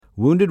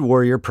Wounded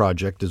Warrior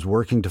Project is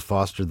working to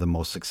foster the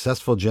most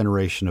successful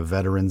generation of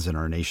veterans in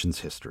our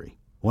nation's history.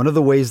 One of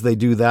the ways they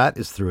do that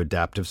is through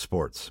adaptive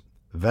sports.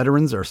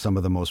 Veterans are some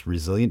of the most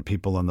resilient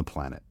people on the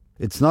planet.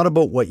 It's not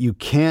about what you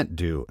can't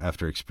do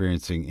after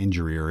experiencing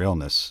injury or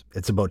illness.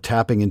 It's about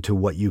tapping into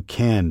what you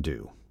can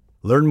do.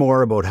 Learn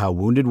more about how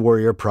Wounded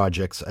Warrior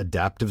Project's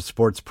adaptive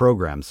sports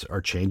programs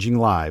are changing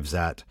lives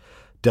at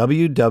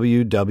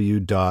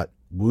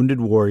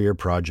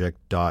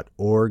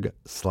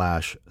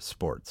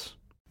www.woundedwarriorproject.org/sports.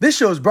 This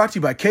show is brought to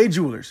you by Kay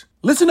Jewelers.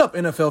 Listen up,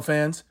 NFL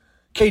fans.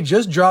 Kay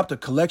just dropped a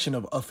collection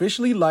of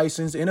officially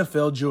licensed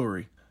NFL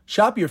jewelry.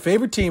 Shop your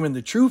favorite team in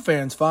the True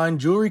Fans Fine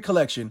Jewelry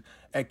Collection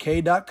at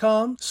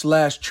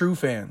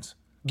Kay.com/truefans.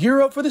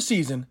 Gear up for the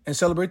season and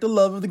celebrate the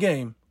love of the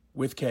game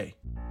with Kay.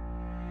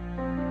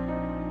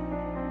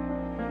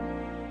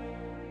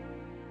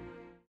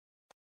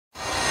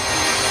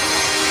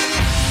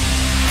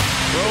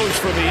 Throws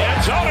for the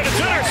end zone and it's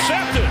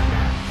intercepted.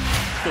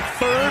 The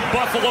third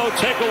Buffalo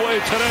takeaway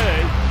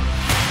today.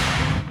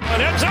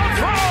 An end zone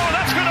throw.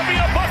 That's going to be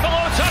a Buffalo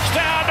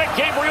touchdown to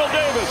Gabriel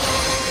Davis.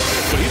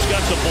 But he's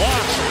got some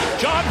blocks.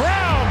 John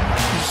Brown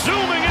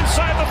zooming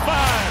inside the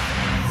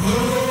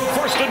 5.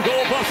 First and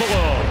goal,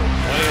 Buffalo.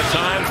 Plenty of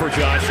time for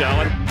Josh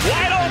Allen.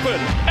 Wide open.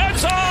 End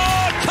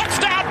zone.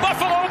 Touchdown,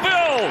 Buffalo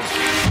Bills.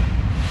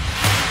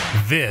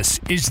 This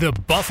is the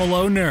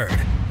Buffalo Nerd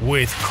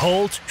with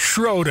Colt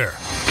Schroeder.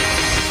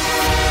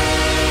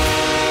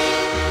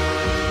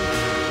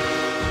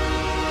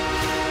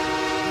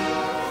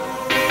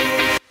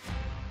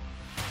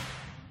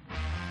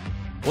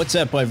 What's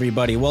up,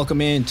 everybody? Welcome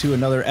in to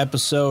another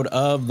episode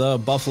of the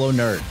Buffalo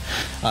Nerd.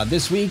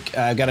 This week,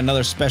 I got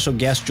another special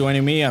guest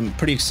joining me. I'm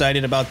pretty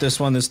excited about this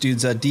one. This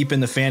dude's deep in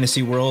the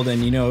fantasy world,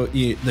 and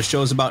the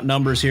show's about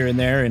numbers here and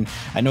there. And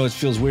I know it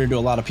feels weird to a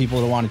lot of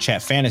people to want to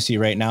chat fantasy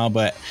right now,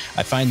 but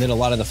I find that a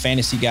lot of the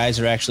fantasy guys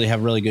actually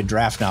have really good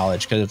draft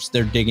knowledge because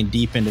they're digging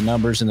deep into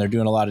numbers and they're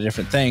doing a lot of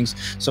different things.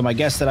 So my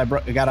guest that I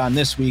got on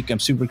this week, I'm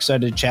super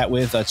excited to chat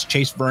with. It's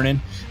Chase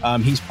Vernon.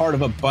 He's part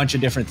of a bunch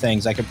of different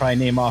things. I could probably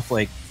name off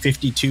like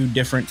 52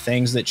 different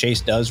things that Chase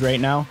does right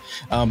now.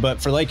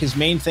 But for like his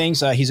main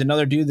things, he's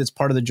another dude that's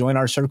part of the Join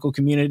Our Circle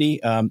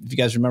community. If you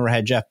guys remember, I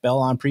had Jeff Bell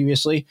on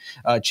previously.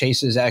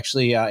 Chase is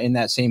actually in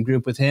that same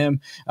group with him.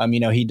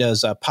 He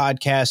does a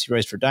podcast. He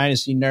writes for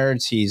Dynasty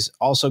Nerds. He's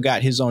also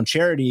got his own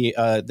charity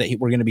that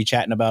we're going to be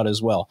chatting about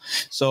as well.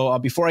 So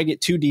before I get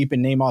too deep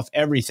and name off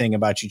everything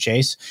about you,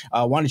 Chase,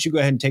 why don't you go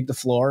ahead and take the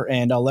floor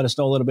and let us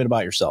know a little bit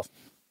about yourself.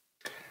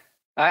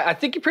 I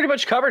think you pretty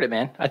much covered it,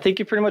 man. I think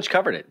you pretty much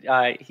covered it.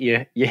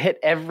 You hit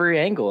every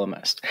angle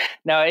almost.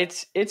 Now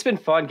it's been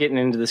fun getting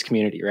into this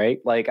community, right?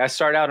 Like I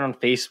started out on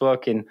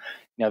Facebook and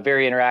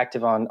very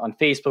interactive on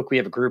Facebook. We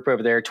have a group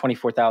over there,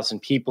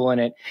 24,000 people in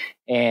it,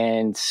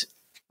 and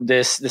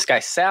this guy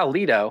Sal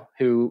Lito,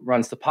 who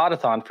runs the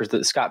Podathon for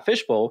the Scott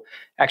Fish Bowl,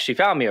 actually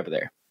found me over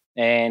there,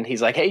 and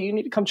he's like, "Hey, you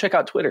need to come check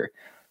out Twitter."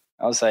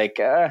 I was like,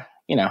 "Sure,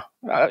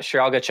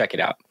 I'll go check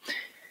it out."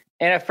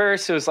 And at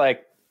first, it was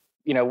like,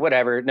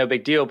 whatever, no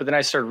big deal. But then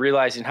I started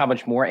realizing how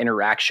much more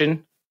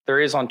interaction there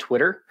is on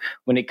Twitter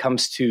when it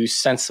comes to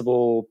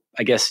sensible,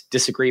 I guess,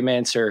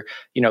 disagreements or,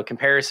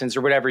 comparisons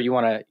or whatever you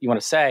want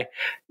to say.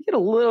 You get a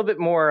little bit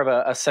more of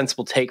a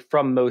sensible take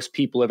from most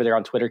people over there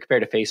on Twitter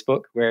compared to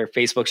Facebook, where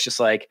Facebook's just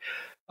like,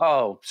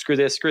 oh, screw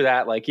this, screw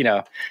that. Like,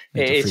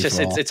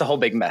 it's a whole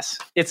big mess.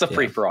 It's a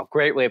free for all.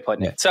 Great way of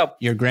putting it. So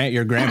your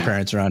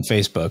grandparents are on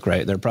Facebook,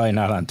 right? They're probably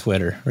not on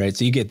Twitter, right?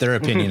 So you get their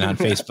opinion on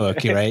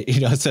Facebook, right?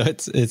 So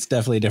it's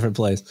definitely a different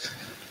place.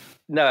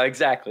 No,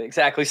 exactly.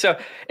 So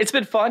it's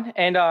been fun.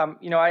 And,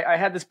 I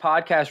had this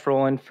podcast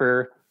rolling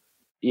for,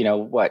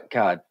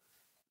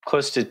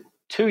 close to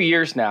 2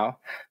 years now.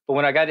 But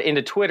when I got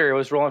into Twitter, it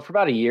was rolling for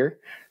about a year.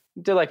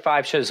 Did like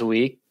 5 shows a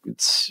week.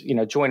 It's,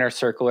 Join Our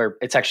Circle, or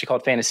it's actually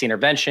called Fantasy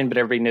Intervention, but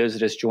everybody knows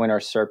it as Join Our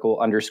Circle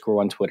 _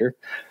 on Twitter.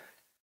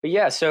 But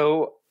yeah,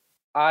 so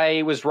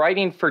I was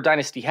writing for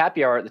Dynasty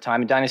Happy Hour at the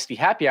time, and Dynasty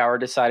Happy Hour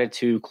decided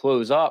to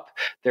close up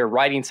their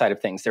writing side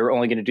of things. They were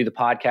only going to do the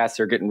podcast.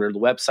 They're getting rid of the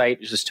website.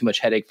 It was just too much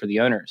headache for the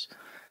owners.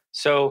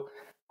 So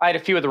I had a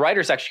few of the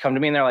writers actually come to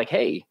me, and they're like,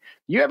 "Hey,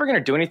 you ever going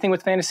to do anything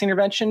with Fantasy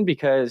Intervention?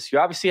 Because you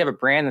obviously have a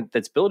brand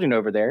that's building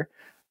over there.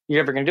 You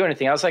ever going to do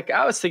anything?" I was like,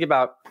 I was thinking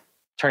about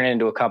turning it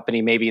into a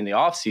company maybe in the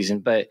off season,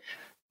 but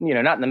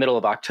not in the middle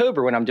of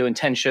October when I'm doing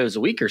 10 shows a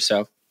week or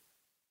so.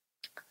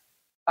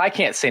 I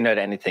can't say no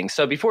to anything.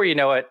 So before you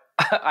know it,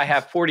 I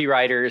have 40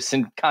 writers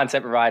and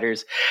content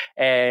providers,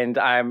 and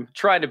I'm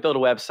trying to build a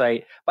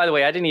website. By the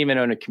way, I didn't even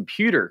own a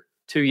computer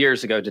 2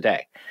 years ago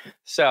today.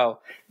 So,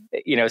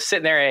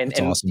 sitting there and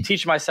awesome.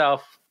 Teach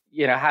myself,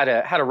 how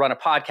to run a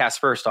podcast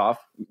first off,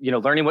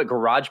 learning what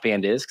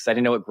GarageBand is, because I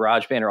didn't know what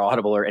GarageBand or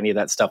Audible or any of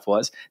that stuff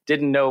was.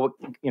 Didn't know,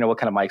 what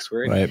kind of mics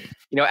were. Right.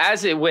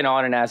 As it went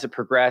on and as it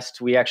progressed,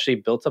 we actually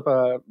built up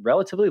a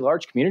relatively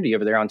large community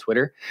over there on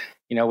Twitter,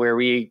 where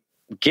we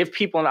give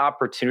people an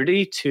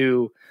opportunity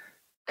to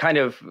kind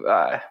of,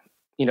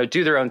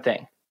 do their own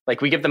thing.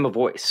 Like we give them a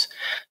voice.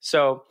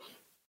 So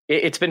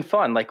it's been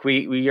fun. Like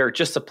we are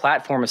just a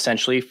platform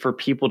essentially for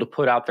people to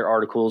put out their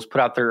articles, put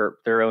out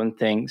their own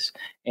things,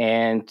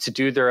 and to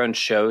do their own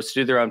shows,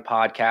 to do their own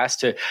podcasts,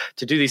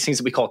 to do these things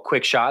that we call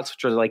quick shots,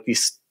 which are like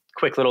these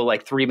quick little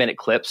like 3-minute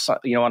clips,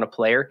 on a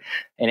player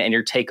and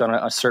your take on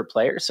a certain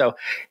player. So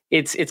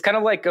it's kind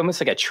of like almost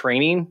like a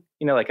training,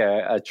 like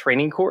a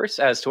training course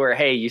as to where,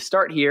 hey, you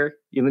start here,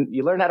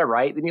 you learn how to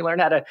write, then you learn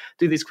how to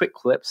do these quick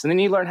clips, and then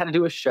you learn how to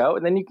do a show,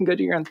 and then you can go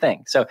do your own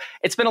thing. So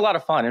it's been a lot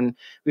of fun. And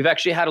we've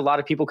actually had a lot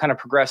of people kind of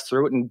progress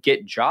through it and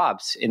get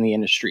jobs in the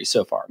industry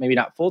so far. Maybe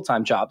not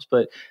full-time jobs,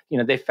 but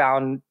they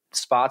found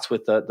spots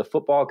with the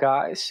football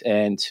guys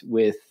and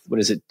with,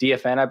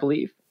 DFN, I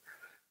believe.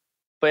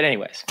 But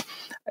anyways,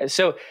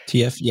 so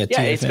TFN,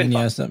 it's been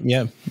fun.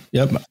 Yep.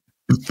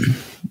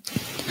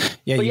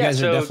 Yeah, you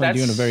guys are definitely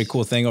doing a very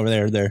cool thing over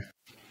there.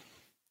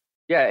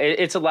 Yeah,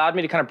 it's allowed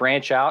me to kind of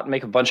branch out and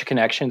make a bunch of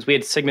connections. We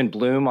had Sigmund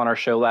Bloom on our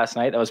show last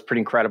night. That was pretty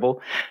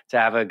incredible to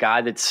have a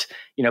guy that's,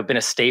 been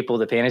a staple of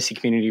the fantasy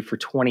community for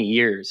 20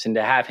 years, and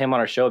to have him on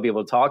our show, be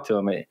able to talk to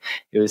him, it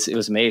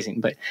was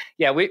amazing. But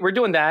yeah, we're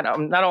doing that.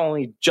 I'm not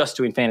only just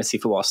doing fantasy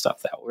football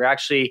stuff, though. We're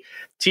actually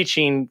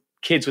teaching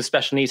kids with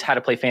special needs how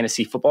to play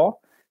fantasy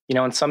football,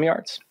 in some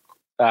yards.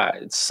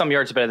 Some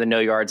yards are better than no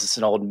yards. It's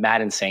an old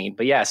Madden saying.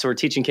 But yeah, so we're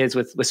teaching kids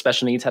with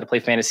special needs how to play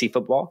fantasy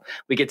football.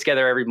 We get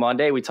together every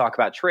Monday. We talk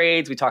about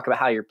trades. We talk about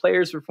how your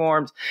players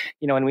performed,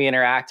 and we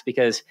interact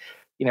because,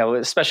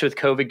 especially with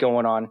COVID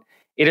going on,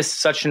 it is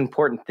such an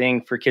important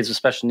thing for kids with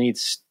special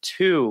needs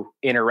to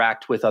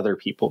interact with other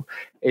people.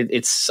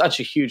 It's such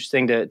a huge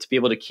thing to be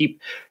able to keep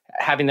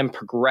having them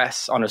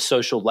progress on a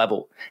social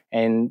level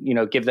and,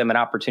 give them an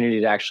opportunity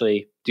to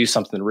actually do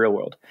something in the real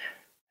world.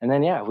 And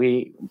then, yeah,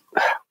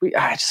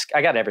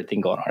 I got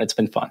everything going on. It's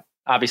been fun.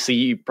 Obviously,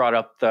 you brought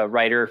up the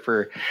writer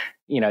for,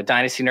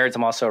 Dynasty Nerds.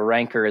 I'm also a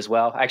ranker as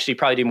well. I actually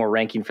probably do more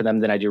ranking for them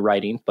than I do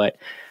writing. But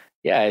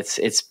yeah,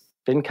 it's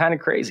been kind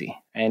of crazy.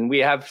 And we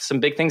have some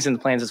big things in the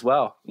plans as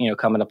well,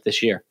 coming up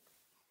this year.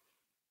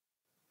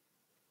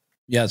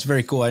 Yeah, it's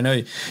very cool. I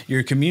know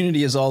your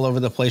community is all over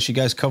the place. You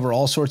guys cover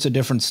all sorts of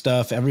different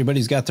stuff.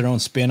 Everybody's got their own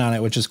spin on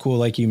it, which is cool,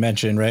 like you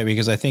mentioned, right?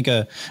 Because I think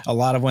a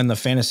lot of when the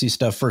fantasy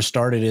stuff first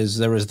started is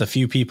there was the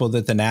few people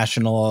that the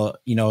national,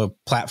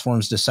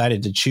 platforms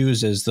decided to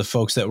choose as the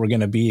folks that were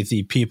going to be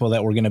the people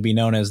that were going to be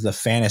known as the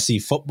fantasy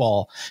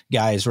football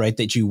guys, right?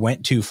 That you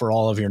went to for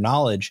all of your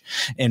knowledge.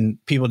 And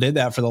people did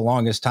that for the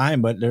longest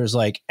time, but there's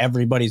like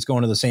everybody's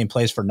going to the same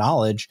place for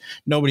knowledge.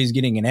 Nobody's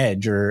getting an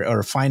edge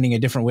or finding a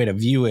different way to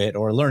view it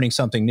or learning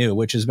something new,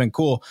 which has been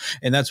cool.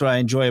 And that's what I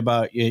enjoy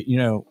about,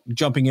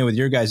 jumping in with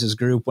your guys'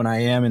 group when I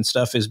am and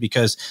stuff, is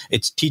because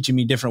it's teaching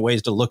me different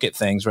ways to look at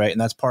things. Right. And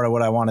that's part of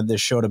what I wanted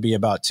this show to be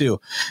about too,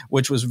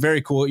 which was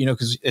very cool,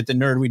 because at the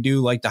Nerd, we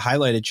do like to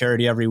highlight a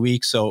charity every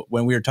week. So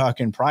when we were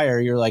talking prior,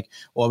 you're like,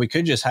 well, we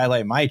could just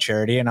highlight my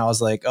charity. And I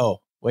was like,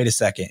 oh, wait a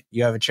second,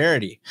 you have a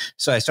charity.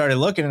 So I started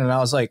looking and I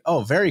was like,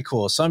 oh, very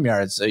cool. Some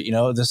yards,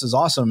 this is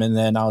awesome. And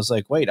then I was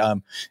like, wait,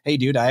 hey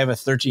dude, I have a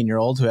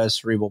 13-year-old who has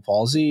cerebral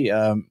palsy.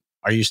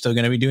 Are you still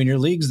going to be doing your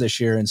leagues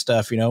this year and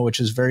stuff, which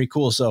is very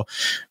cool. So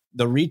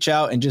the reach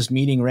out and just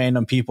meeting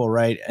random people.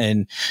 Right.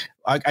 And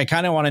I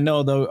kind of want to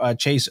know though,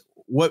 Chase,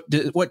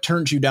 what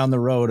turned you down the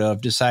road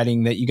of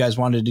deciding that you guys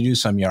wanted to do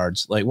some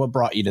yards? Like what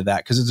brought you to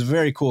that? Cause it's a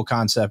very cool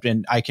concept.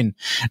 And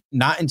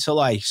not until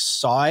I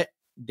saw it,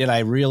 did I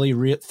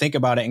really think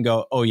about it and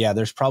go, oh yeah,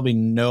 there's probably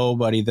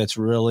nobody that's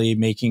really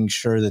making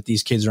sure that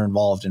these kids are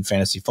involved in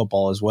fantasy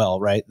football as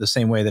well. Right. The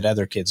same way that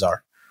other kids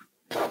are.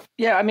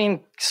 Yeah, I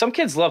mean, some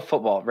kids love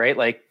football, right?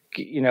 Like,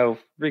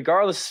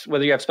 regardless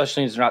whether you have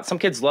special needs or not, some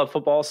kids love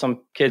football.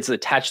 Some kids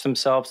attach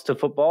themselves to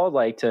football,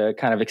 like to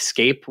kind of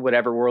escape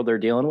whatever world they're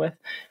dealing with.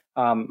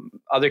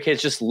 Other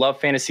kids just love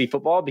fantasy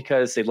football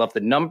because they love the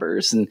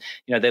numbers and,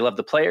 they love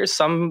the players.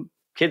 Some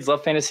kids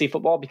love fantasy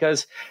football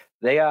because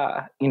they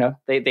have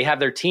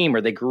their team or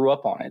they grew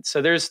up on it.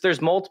 So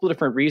there's multiple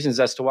different reasons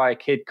as to why a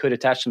kid could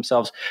attach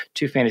themselves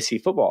to fantasy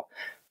football.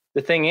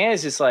 The thing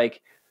is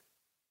like,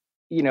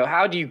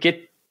 how do you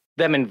get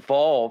them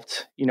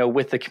involved,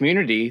 with the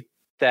community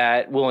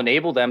that will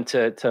enable them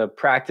to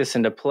practice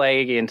and to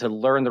play and to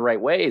learn the right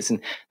ways?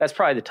 And that's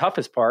probably the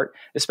toughest part,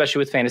 especially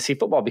with fantasy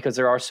football, because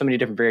there are so many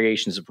different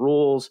variations of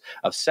rules,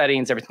 of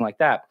settings, everything like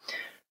that.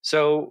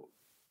 So,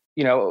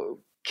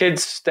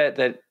 kids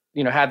that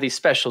have these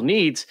special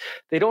needs,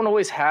 they don't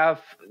always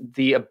have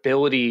the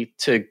ability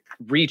to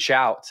reach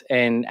out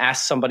and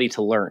ask somebody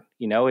to learn.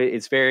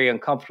 It's very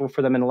uncomfortable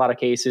for them in a lot of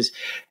cases.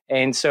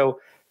 And so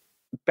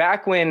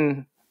back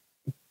when,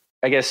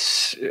 I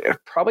guess,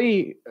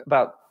 probably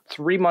about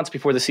 3 months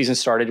before the season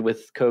started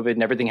with COVID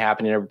and everything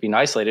happened and everyone being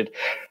isolated,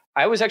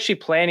 I was actually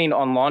planning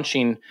on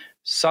launching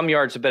Some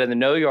Yards Are Better Than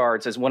No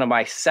Yards as one of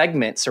my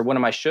segments or one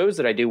of my shows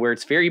that I do where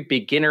it's very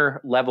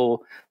beginner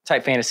level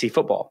type fantasy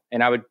football.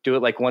 And I would do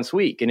it like once a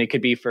week. And it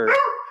could be for,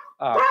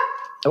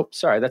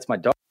 sorry, that's my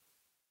dog.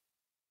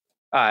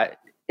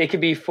 It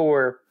could be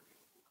for,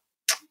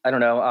 I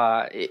don't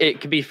know, it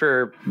could be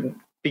for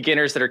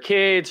beginners that are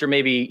kids or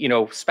maybe,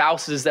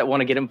 spouses that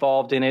want to get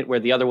involved in it where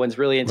the other one's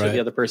really into it, the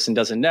other person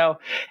doesn't know.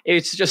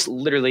 It's just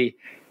literally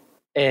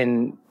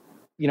an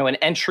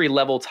entry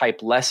level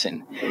type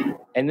lesson.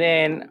 And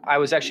then I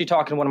was actually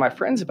talking to one of my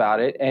friends about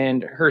it,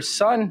 and her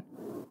son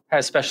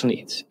has special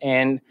needs.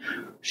 And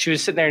she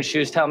was sitting there and she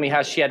was telling me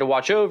how she had to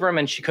watch over him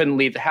and she couldn't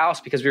leave the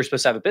house because we were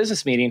supposed to have a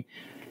business meeting.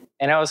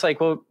 And I was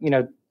like, well,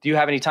 do you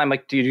have any time?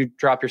 Like, do you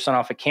drop your son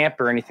off at camp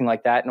or anything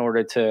like that in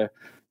order to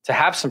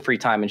have some free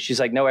time? And she's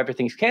like, no,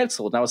 everything's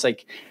canceled. And I was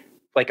like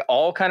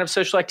all kind of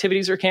social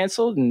activities are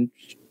canceled. And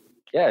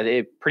yeah,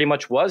 it pretty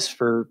much was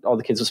for all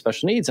the kids with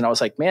special needs. And I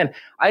was like, man,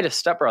 I had a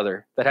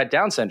stepbrother that had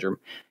Down syndrome,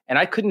 and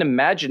I couldn't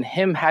imagine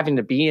him having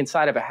to be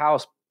inside of a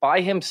house by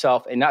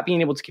himself and not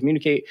being able to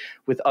communicate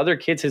with other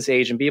kids his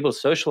age and be able to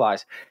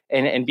socialize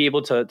and be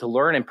able to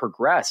learn and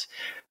progress.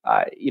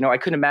 I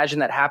couldn't imagine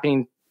that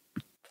happening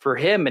for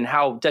him and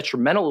how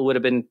detrimental it would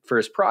have been for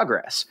his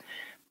progress.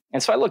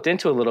 And so I looked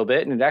into it a little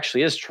bit, and it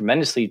actually is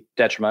tremendously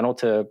detrimental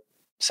to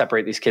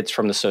separate these kids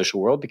from the social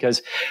world,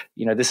 because,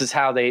 this is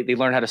how they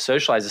learn how to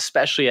socialize,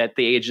 especially at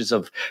the ages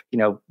of,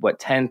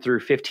 10 through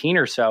 15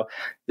 or so.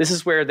 This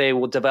is where they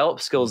will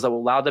develop skills that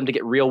will allow them to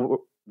get real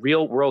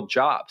world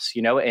jobs,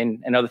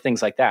 and other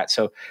things like that.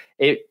 So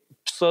it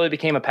slowly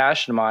became a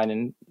passion of mine,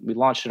 and we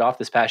launched it off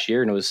this past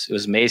year, and it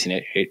was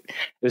amazing. It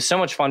was so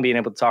much fun being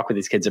able to talk with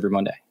these kids every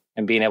Monday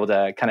and being able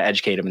to kind of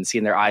educate them and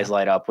seeing their eyes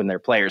light up when their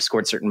players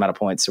scored a certain amount of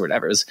points or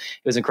whatever. It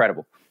was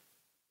incredible.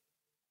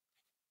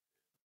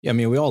 Yeah, I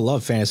mean, we all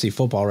love fantasy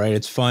football, right?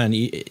 It's fun.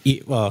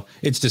 Well,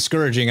 it's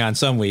discouraging on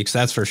some weeks,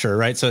 that's for sure,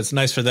 right? So it's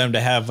nice for them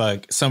to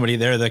have somebody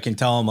there that can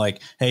tell them,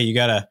 like, hey,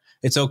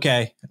 it's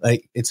okay.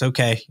 Like, it's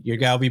okay. Your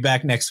guy will be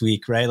back next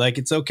week, right? Like,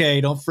 it's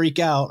okay. Don't freak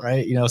out,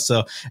 right?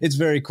 So it's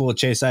very cool,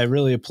 Chase. I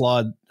really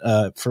applaud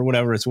for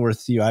whatever it's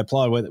worth to you. I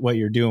applaud what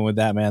you're doing with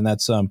that, man.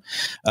 That's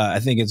I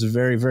think it's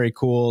very, very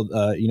cool.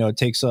 It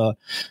takes a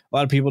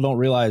lot of people don't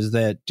realize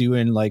that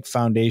doing like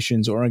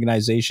foundations or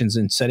organizations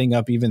and setting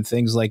up even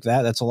things like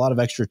that, that's a lot of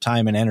extra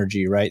time and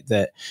energy, right?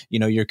 That,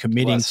 you're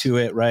committing to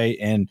it, right?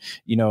 And,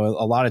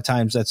 a lot of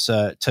times that's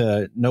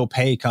to no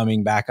pay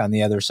coming back on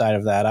the other side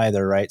of that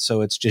either, right?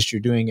 So it's just, you're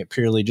doing it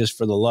purely just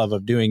for the love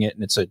of doing it,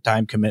 and it's a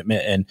time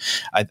commitment. And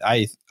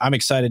I'm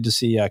excited to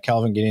see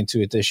Calvin get into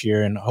it this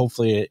year, and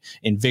hopefully it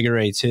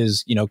invigorates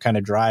his kind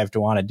of drive to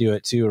want to do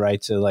it too, right?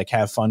 To like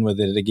have fun with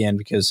it again,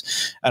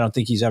 because I don't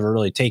think he's ever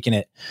really taken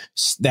it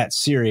that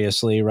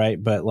seriously,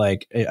 right? But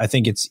like, I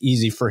think it's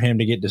easy for him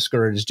to get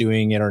discouraged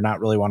doing it or not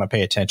really want to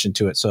pay attention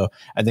to it. So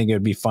I think it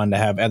would be fun to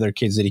have other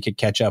kids that he could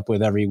catch up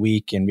with every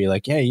week and be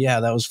like, hey,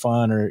 yeah, that was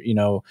fun, or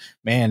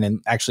man,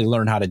 and actually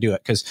learn how to do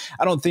it. Because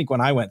I don't think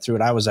when I went through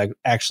it, I was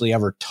actually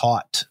ever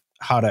taught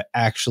how to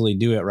actually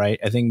do it, right?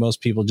 I think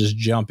most people just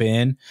jump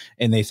in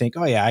and they think,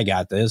 oh yeah, I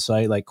got this,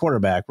 right? Like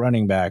quarterback,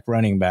 running back,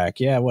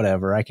 yeah,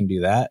 whatever, I can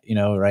do that,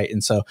 right?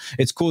 And so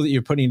it's cool that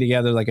you're putting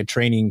together like a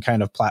training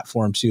kind of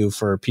platform too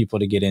for people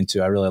to get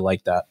into. I really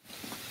like that.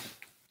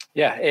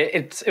 Yeah,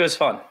 it was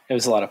fun. It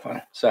was a lot of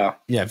fun. So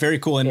yeah, very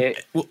cool. And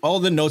all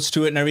the notes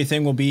to it and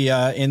everything will be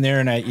in there.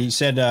 And you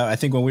said, I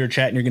think when we were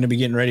chatting, you're going to be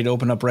getting ready to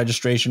open up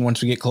registration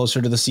once we get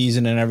closer to the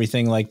season and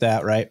everything like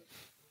that, right?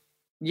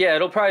 Yeah,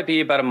 it'll probably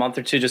be about a month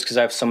or two, just because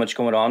I have so much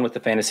going on with the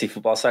fantasy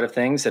football side of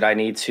things that I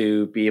need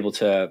to be able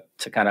to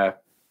kind of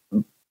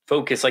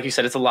focus. Like you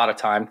said, it's a lot of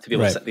time to be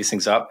able to set these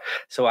things up.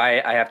 So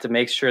I have to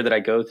make sure that I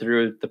go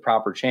through the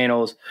proper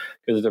channels,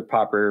 go through the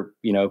proper,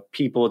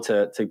 people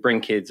to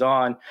bring kids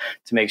on,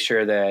 to make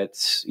sure that,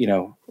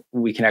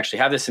 we can actually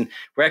have this. And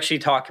we're actually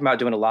talking about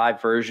doing a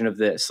live version of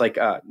this, like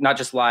not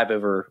just live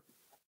over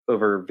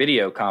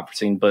video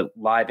conferencing, but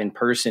live in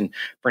person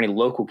for any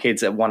local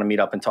kids that want to meet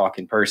up and talk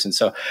in person.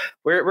 So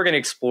we're going to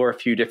explore a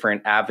few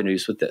different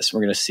avenues with this. We're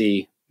going to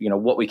see,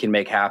 what we can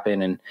make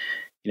happen, and,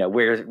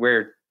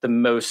 where the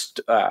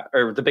most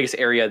or the biggest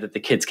area that the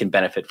kids can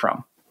benefit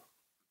from.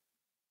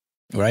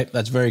 Right.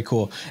 That's very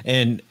cool.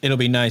 And it'll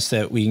be nice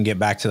that we can get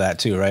back to that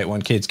too, right?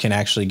 When kids can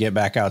actually get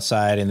back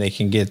outside and they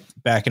can get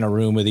back in a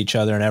room with each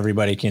other and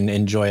everybody can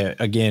enjoy it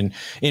again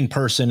in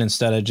person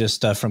instead of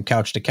just from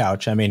couch to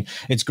couch. I mean,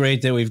 it's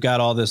great that we've got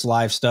all this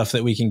live stuff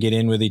that we can get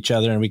in with each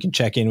other and we can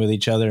check in with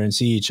each other and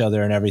see each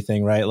other and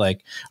everything, right?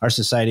 Like our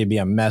society would be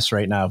a mess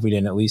right now if we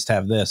didn't at least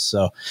have this.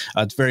 So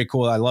it's very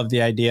cool. I love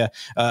the idea.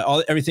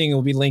 Everything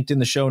will be linked in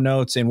the show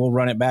notes, and we'll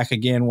run it back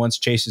again once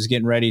Chase is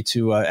getting ready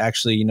to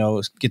actually,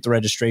 get the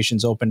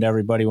registrations open to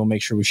everybody. We'll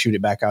make sure we shoot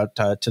it back out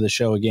to the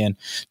show again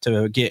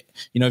to get,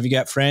 if you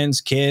got friends,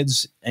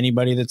 kids,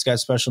 anybody that's got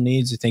special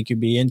needs, you think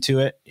you'd be into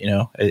it,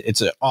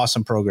 it's an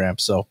awesome program.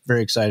 So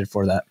very excited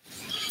for that.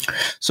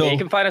 So you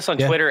can find us on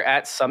Twitter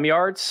at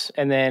SomeYards,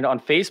 and then on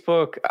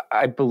Facebook,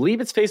 I believe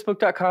it's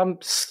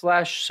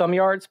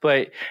facebook.com/SomeYards,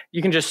 but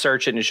you can just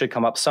search it and it should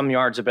come up. Some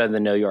yards are better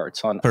than no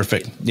yards on.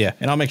 Perfect. Yeah.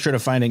 And I'll make sure to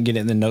find it and get it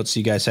in the notes so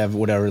you guys have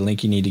whatever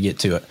link you need to get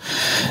to it.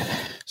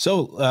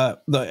 So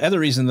the other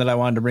reason that I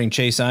wanted to bring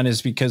Chase on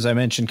is because I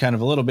mentioned kind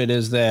of a little bit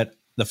is that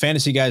the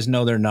fantasy guys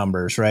know their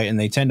numbers, right? And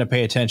they tend to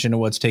pay attention to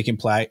what's taking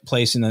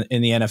place in the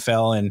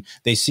NFL, and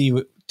they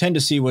tend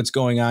to see what's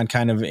going on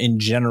kind of in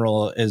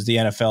general as the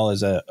NFL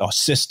as a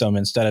system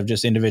instead of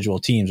just individual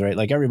teams, right?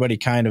 Like everybody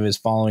kind of is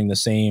following the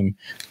same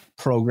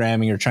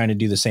programming or trying to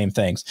do the same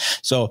things.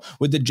 So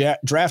with the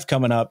draft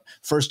coming up,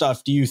 first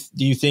off, do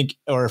you think,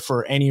 or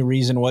for any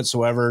reason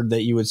whatsoever,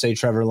 that you would say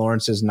Trevor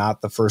Lawrence is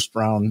not the first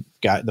round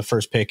guy, the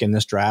first pick in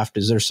this draft?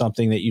 Is there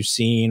something that you've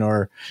seen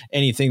or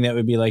anything that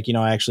would be like,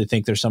 I actually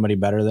think there's somebody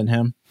better than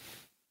him?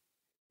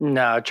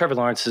 No, Trevor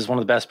Lawrence is one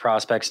of the best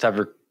prospects to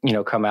ever,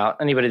 come out.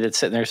 Anybody that's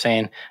sitting there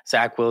saying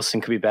Zach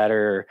Wilson could be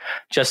better or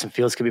Justin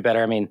Fields could be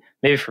better. I mean,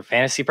 maybe for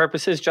fantasy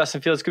purposes,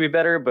 Justin Fields could be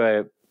better,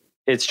 but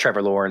it's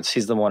Trevor Lawrence.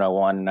 He's the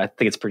 101. And I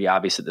think it's pretty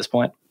obvious at this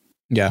point.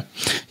 Yeah.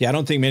 I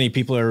don't think many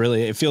people are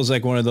really, it feels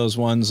like one of those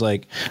ones,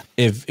 like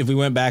if we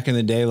went back in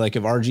the day, like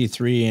if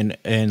RG3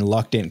 and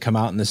Luck didn't come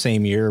out in the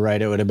same year,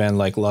 right, it would have been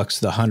like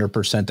Luck's the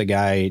 100% the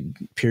guy,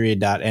 period,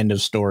 dot, end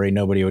of story.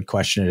 Nobody would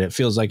question it. It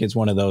feels like it's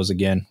one of those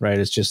again, right?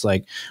 It's just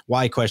like,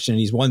 why question it?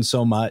 He's won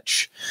so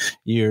much.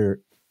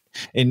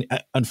 And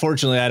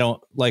unfortunately, I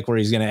don't like where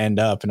he's going to end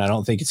up, and I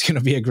don't think it's going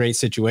to be a great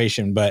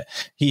situation, but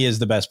he is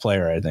the best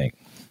player, I think.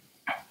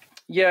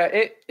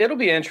 Yeah, it'll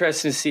be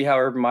interesting to see how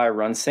Urban Meyer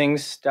runs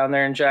things down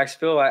there in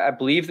Jacksonville. I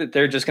believe that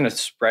they're just going to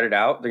spread it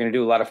out. They're going to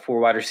do a lot of 4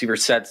 wide receiver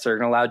sets. They're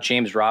going to allow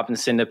James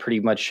Robinson to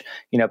pretty much,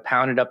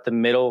 pound it up the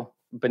middle,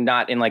 but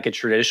not in like a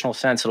traditional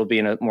sense. It'll be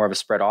in more of a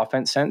spread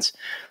offense sense.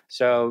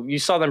 So you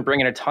saw them bring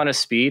in a ton of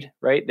speed,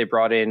 right? They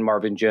brought in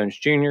Marvin Jones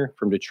Jr.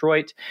 from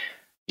Detroit.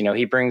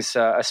 He brings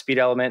a speed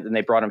element. Then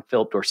they brought in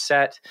Philip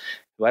Dorsett,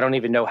 who I don't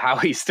even know how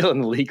he's still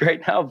in the league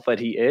right now, but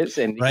he is.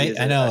 And right? he is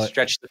a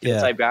stretch the field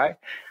type guy.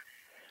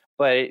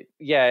 But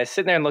yeah,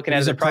 sitting there and looking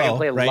at it, they're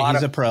probably going to play a lot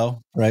of. He's a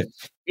pro, right?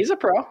 He's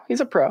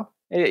a pro.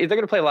 They're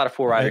going to play a lot of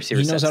 4 wide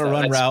receivers. He knows how to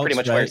run routes. That's pretty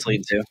much where it's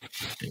leading to.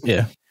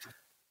 Yeah.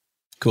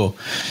 Cool.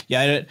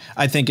 Yeah,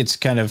 I think it's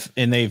kind of,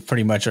 and they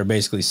pretty much are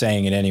basically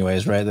saying it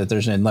anyways, right? That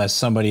there's, unless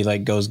somebody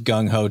like goes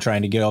gung ho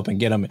trying to get up and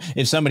get them.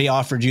 If somebody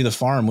offered you the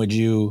farm, would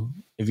you,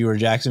 if you were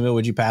Jacksonville,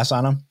 would you pass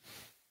on them?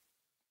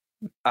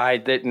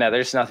 No,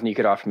 there's nothing you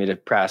could offer me to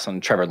pass on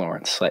Trevor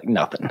Lawrence, like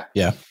nothing.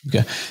 Yeah.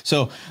 Okay.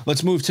 So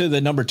let's move to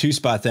the number 2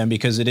 spot then,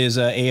 because it is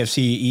a AFC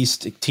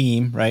East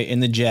team, right?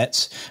 In the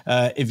Jets.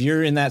 If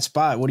you're in that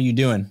spot, what are you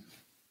doing?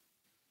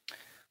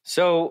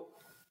 So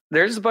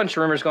there's a bunch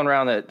of rumors going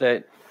around that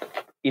the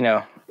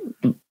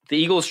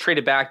Eagles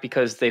traded back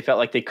because they felt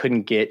like they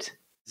couldn't get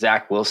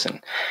Zach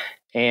Wilson.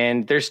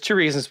 And there's 2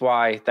 reasons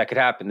why that could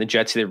happen. The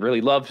Jets either really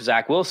love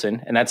Zach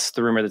Wilson, and that's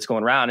the rumor that's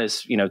going around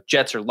is,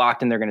 Jets are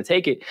locked in, they're going to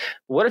take it.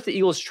 But what if the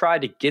Eagles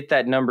tried to get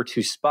that number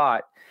 2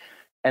 spot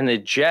and the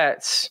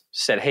Jets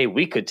said, hey,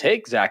 we could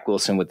take Zach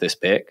Wilson with this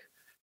pick.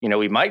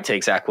 We might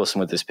take Zach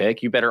Wilson with this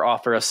pick. You better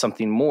offer us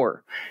something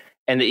more.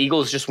 And the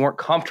Eagles just weren't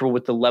comfortable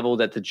with the level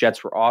that the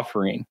Jets were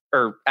offering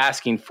or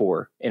asking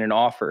for in an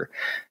offer,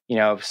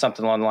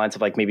 something along the lines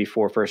of like maybe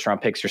 4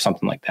 first-round picks or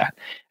something like that.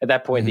 At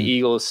that point, the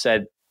Eagles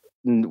said,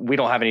 we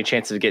don't have any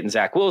chances of getting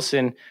Zach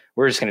Wilson.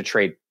 We're just going to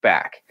trade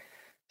back.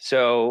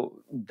 So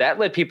that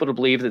led people to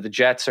believe that the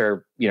Jets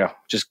are,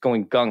 just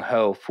going gung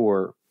ho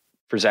for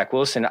Zach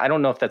Wilson. I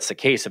don't know if that's the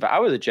case. If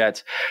I were the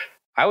Jets,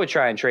 I would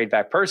try and trade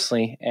back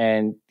personally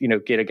and,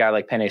 get a guy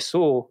like Penei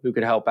Sewell who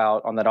could help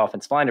out on that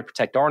offensive line to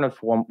protect Darnold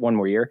for one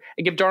more year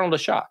and give Darnold a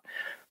shot.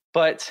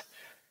 But,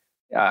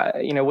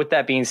 with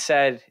that being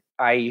said,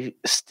 I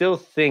still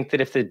think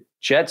that if the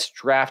Jets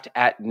draft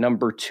at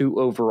number 2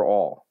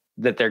 overall,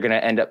 that they're going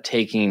to end up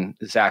taking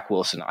Zach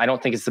Wilson. I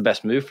don't think it's the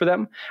best move for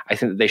them. I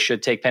think that they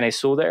should take Penei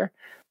Sewell there.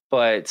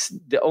 But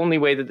the only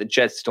way that the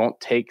Jets don't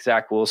take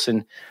Zach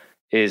Wilson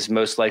is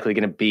most likely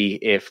going to be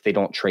if they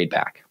don't trade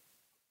back.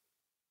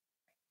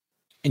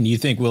 And you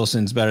think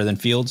Wilson's better than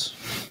Fields?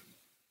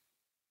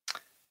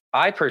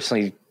 I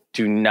personally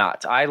do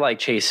not. I like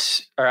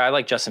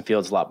Justin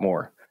Fields a lot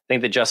more. I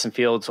think that Justin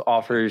Fields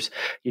offers,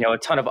 a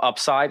ton of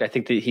upside. I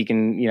think that he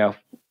can,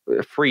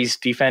 freeze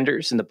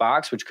defenders in the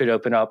box, which could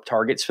open up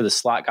targets for the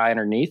slot guy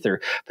underneath or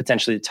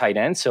potentially the tight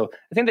end. So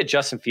I think that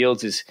Justin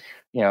Fields is,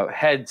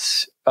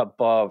 heads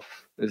above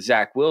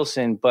Zach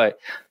Wilson, but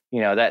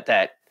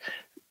that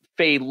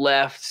fade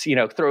left,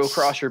 throw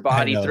across your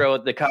body, throw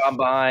at the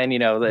combine,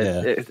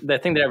 the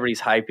thing that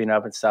everybody's hyping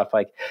up and stuff,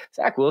 like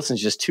Zach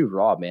Wilson's just too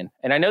raw, man.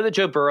 And I know that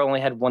Joe Burrow only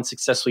had 1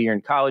 successful year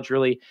in college,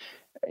 really,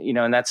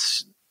 and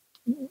that's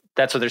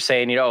what they're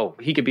saying.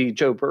 He could be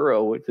Joe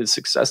Burrow with his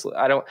success.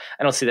 I don't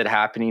see that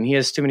happening. He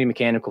has too many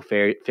mechanical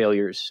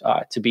failures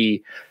to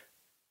be,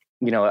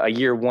 a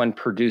year 1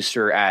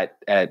 producer at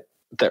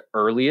the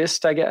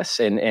earliest, I guess.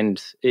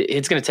 And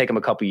it's going to take him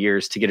a couple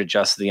years to get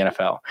adjusted to the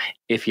NFL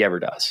if he ever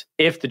does.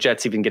 If the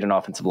Jets even get an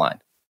offensive line,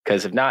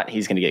 because if not,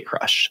 he's going to get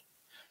crushed.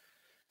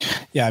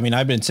 Yeah, I mean,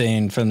 I've been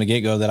saying from the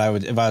get-go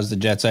that if I was the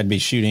Jets, I'd be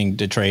shooting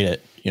to trade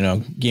it.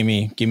 Give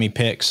me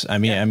picks. I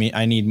mean,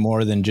 I need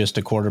more than just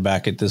a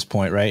quarterback at this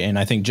point, right? And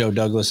I think Joe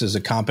Douglas is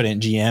a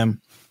competent GM.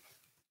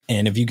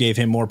 And if you gave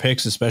him more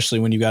picks, especially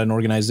when you've got an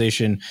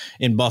organization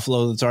in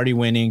Buffalo that's already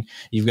winning,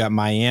 you've got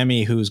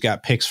Miami who's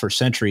got picks for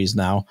centuries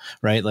now,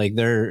 right? Like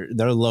they're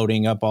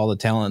loading up all the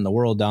talent in the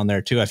world down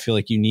there too. I feel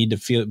like you need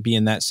to be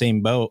in that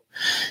same boat.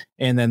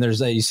 And then there's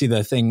you see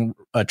the thing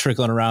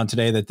trickling around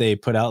today that they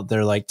put out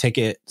their like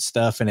ticket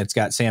stuff, and it's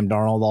got Sam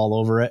Darnold all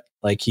over it.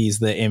 Like he's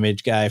the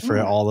image guy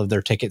for all of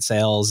their ticket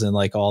sales and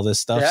like all this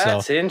stuff.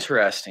 That's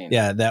interesting.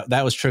 Yeah,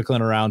 that was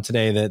trickling around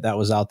today that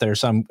was out there.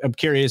 So I'm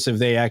curious if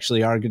they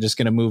actually are just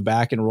going to move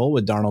back and roll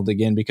with Darnold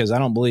again, because I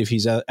don't believe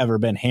he's ever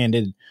been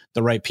handed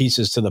the right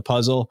pieces to the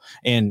puzzle.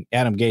 And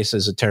Adam Gase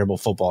is a terrible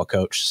football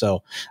coach.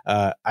 So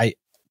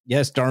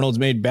yes, Darnold's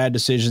made bad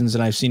decisions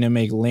and I've seen him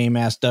make lame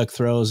ass duck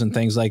throws and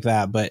things like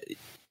that, but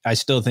I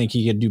still think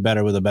he could do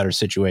better with a better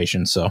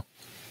situation. So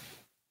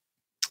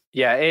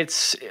yeah,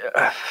 it's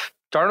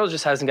Darnold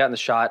just hasn't gotten the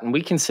shot, and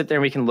we can sit there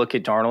and we can look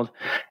at Darnold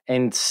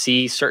and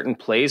see certain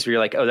plays where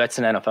you're like, oh, that's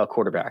an NFL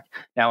quarterback.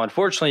 Now,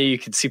 unfortunately, you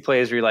could see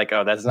plays where you're like,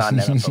 oh, that's not an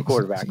NFL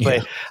quarterback. Yeah.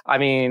 But I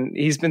mean,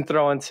 he's been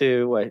throwing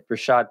to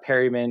Rashad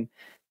Perryman,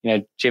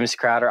 James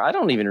Crowder. I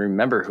don't even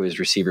remember who his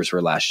receivers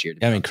were last year.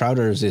 I mean,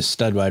 Crowder is his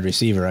stud wide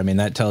receiver. I mean,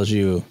 that tells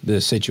you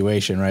the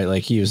situation, right?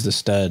 Like he was the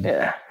stud.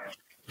 Yeah.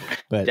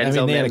 But Denzel I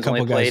mean, they had a Mims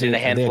couple only guys. played in a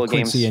handful of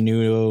games. Quincy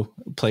Anuno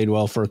played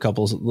well for a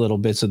couple little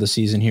bits of the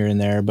season here and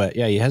there, but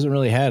yeah, he hasn't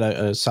really had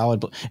a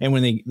solid. And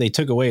when they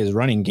took away his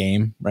running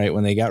game, right?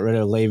 When they got rid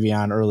of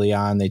Le'Veon early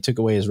on, they took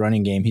away his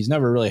running game. He's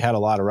never really had a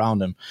lot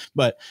around him.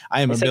 But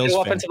I am a Bills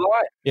fan.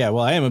 Yeah,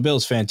 well, I am a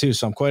Bills fan too,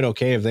 so I'm quite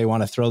okay if they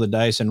want to throw the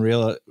dice and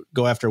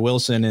go after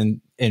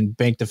Wilson and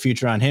bank the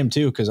future on him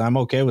too, because I'm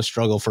okay with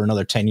struggle for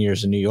another 10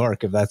 years in New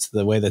York if that's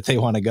the way that they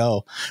want to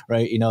go,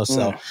 right?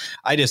 So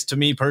to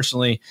me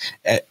personally,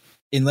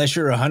 unless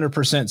you're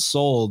 100%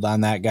 sold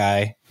on that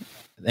guy,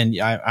 then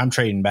I'm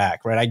trading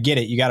back, right? I get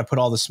it. You got to put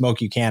all the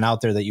smoke you can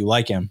out there that you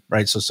like him,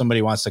 right? So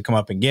somebody wants to come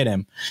up and get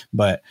him,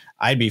 but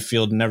I'd be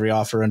fielding every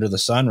offer under the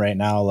sun right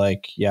now.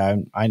 Like, yeah,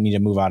 I need to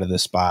move out of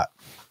this spot,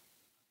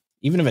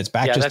 even if it's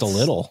back just a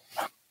little.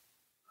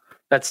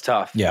 That's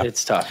tough. Yeah,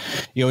 it's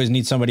tough. You always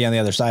need somebody on the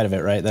other side of it,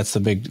 right? That's the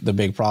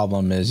big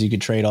problem is you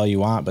could trade all you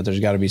want, but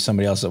there's got to be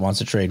somebody else that wants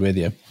to trade with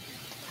you.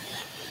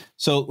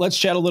 So let's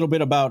chat a little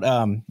bit about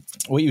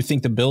what you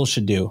think the Bills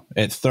should do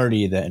at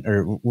 30 then,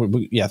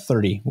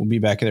 30. We'll be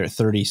back there at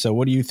 30. So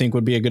what do you think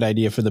would be a good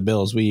idea for the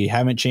Bills? We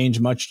haven't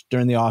changed much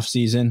during the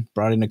offseason,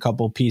 brought in a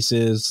couple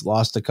pieces,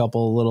 lost a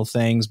couple little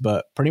things,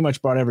 but pretty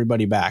much brought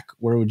everybody back.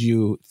 Where would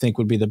you think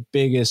would be the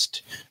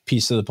biggest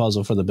piece of the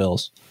puzzle for the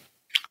Bills?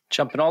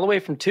 Jumping all the way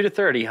from 2 to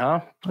 30,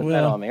 huh? Put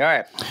that on me. All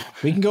right.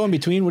 We can go in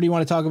between. What do you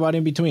want to talk about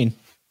in between?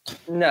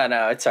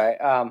 No, it's all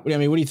right. What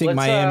do you think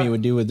Miami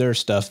would do with their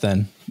stuff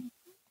then?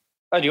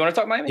 Oh, do you want to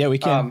talk Miami? Yeah, we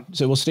can.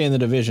 So we'll stay in the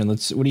division.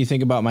 What do you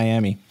think about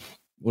Miami?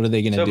 What are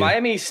they going to do? So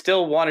Miami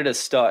still wanted a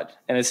stud,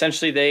 and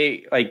essentially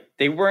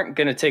they weren't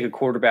going to take a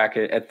quarterback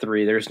at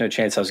 3. There's no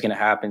chance that was going to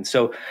happen.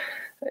 So,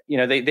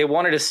 they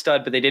wanted a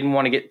stud, but they didn't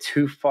want to get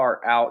too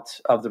far out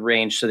of the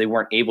range, so they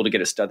weren't able to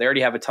get a stud. They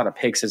already have a ton of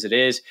picks as it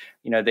is.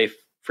 They've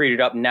freed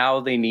it up. Now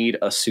they need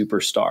a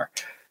superstar.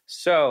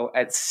 So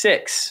at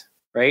 6,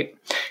 right,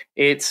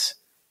 it's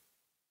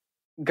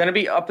going to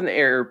be up in the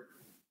air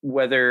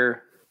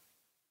whether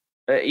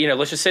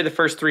let's just say the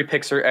first 3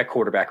 picks are at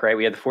quarterback, right?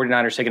 We had the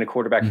 49ers taking a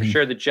quarterback for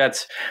sure. The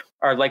Jets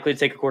are likely to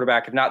take a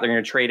quarterback. If not, they're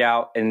going to trade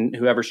out, and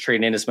whoever's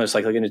trading in is most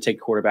likely going to take a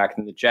quarterback,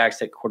 and the Jags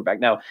take a quarterback.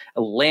 Now,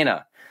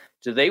 Atlanta,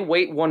 do they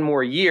wait one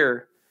more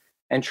year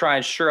and try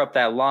and shore up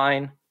that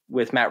line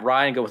with Matt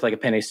Ryan, go with like a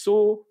Penei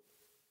Sewell?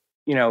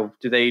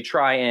 Do they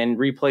try and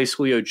replace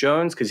Julio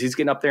Jones because he's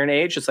getting up there in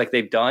age, just like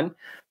they've done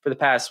for the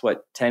past,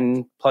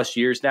 10 plus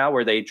years now,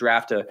 where they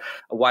draft a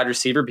wide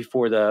receiver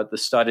before the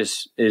stud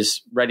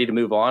is ready to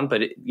move on,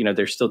 but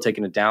they're still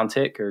taking a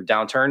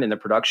downturn in the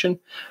production.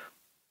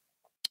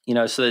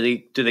 So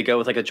do they go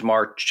with like a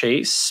Jamar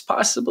Chase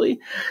possibly?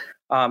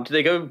 Do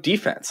they go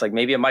defense, like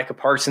maybe a Micah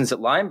Parsons at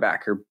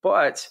linebacker?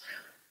 But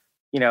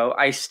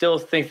I still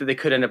think that they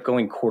could end up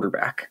going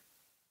quarterback.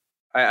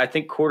 I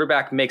think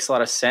quarterback makes a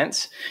lot of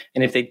sense,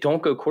 and if they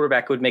don't go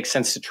quarterback, it would make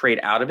sense to trade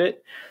out of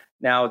it.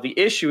 Now, the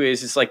issue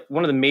is like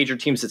one of the major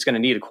teams that's going to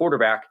need a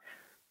quarterback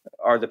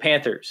are the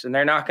Panthers, and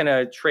they're not going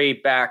to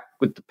trade back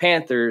with the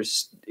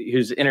Panthers,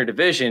 who's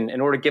interdivision,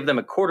 in order to give them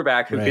a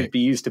quarterback who could be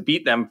used to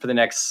beat them for the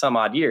next some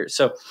odd years.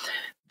 So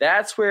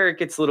that's where it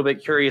gets a little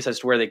bit curious as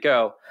to where they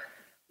go.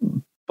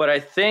 But I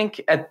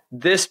think at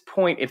this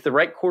point, if the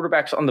right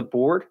quarterback's on the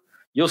board,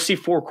 you'll see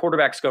 4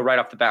 quarterbacks go right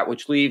off the bat,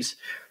 which leaves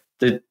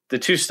the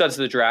 2 studs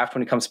of the draft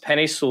when it comes to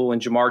Penei Sewell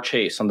and Jamar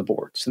Chase on the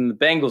board. So then the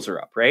Bengals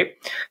are up, right?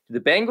 Do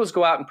the Bengals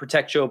go out and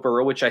protect Joe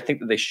Burrow, which I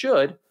think that they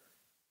should,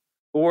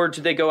 or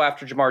do they go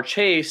after Jamar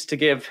Chase to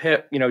give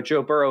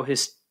Joe Burrow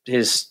his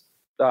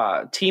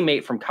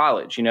teammate from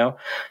college,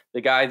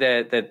 the guy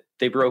that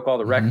they broke all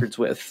the records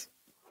with?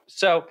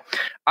 So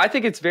I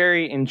think it's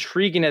very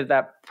intriguing at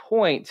that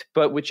point,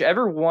 but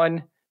whichever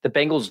one the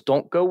Bengals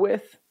don't go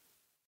with,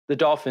 the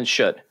Dolphins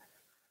should.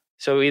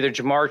 So either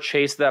Jamar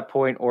Chase at that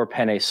point or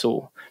Penei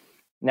Sewell.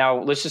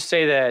 Now, let's just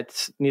say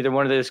that neither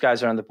one of those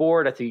guys are on the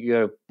board. I think you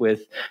go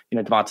with,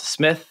 Devonta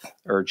Smith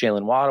or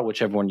Jalen Waddle,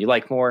 whichever one you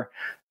like more.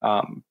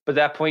 But at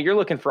that point, you're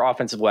looking for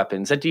offensive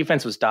weapons. That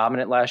defense was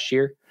dominant last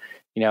year,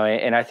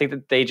 and I think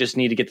that they just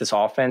need to get this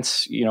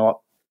offense,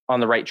 on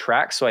the right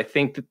track. So I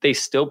think that they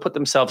still put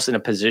themselves in a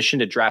position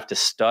to draft a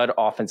stud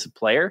offensive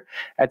player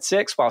at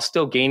 6 while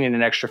still gaining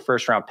an extra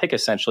first round pick,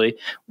 essentially,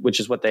 which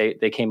is what they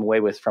came away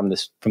with from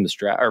this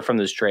draft or from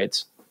those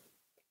trades.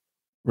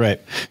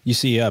 Right. You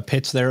see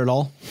Pitts there at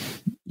all?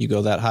 You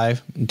go that high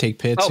and take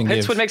Pitts? Oh,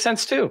 Pitts would make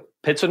sense too.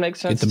 Pitts would make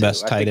sense. Get the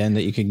best tight end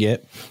that you could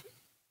get.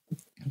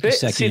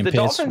 See, the Pitts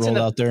Dolphins rolled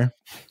out there.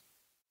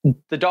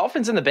 The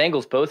Dolphins and the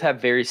Bengals both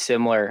have very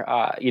similar,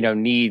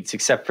 needs,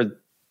 except for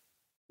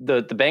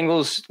the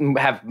Bengals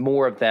have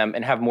more of them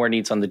and have more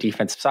needs on the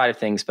defensive side of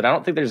things. But I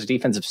don't think there's a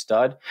defensive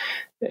stud,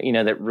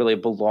 that really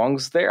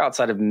belongs there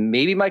outside of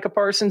maybe Micah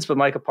Parsons. But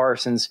Micah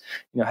Parsons,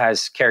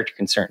 has character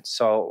concerns.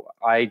 So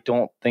I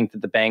don't think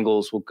that the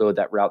Bengals will go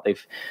that route.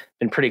 They've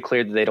been pretty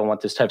clear that they don't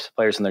want those types of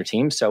players on their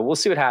team. So we'll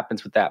see what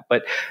happens with that.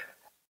 But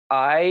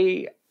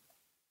I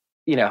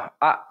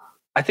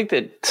think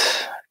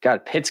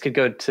that Pitts could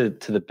go to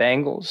the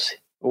Bengals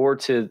or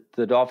to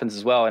the Dolphins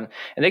as well. And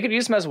they could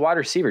use him as a wide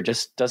receiver,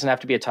 just doesn't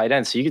have to be a tight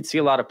end. So you could see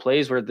a lot of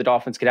plays where the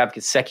Dolphins could have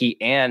Gesicki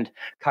and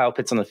Kyle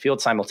Pitts on the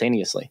field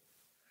simultaneously.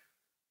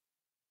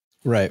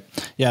 Right.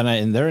 Yeah.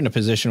 And they're in a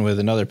position with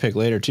another pick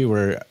later too,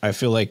 where I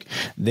feel like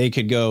they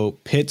could go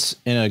Pitts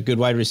in a good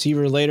wide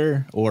receiver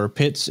later or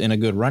Pitts in a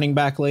good running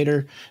back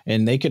later.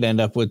 And they could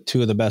end up with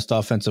two of the best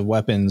offensive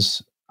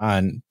weapons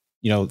on,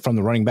 from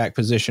the running back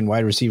position,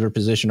 wide receiver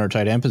position, or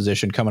tight end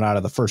position coming out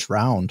of the first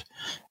round.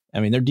 I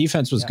mean, their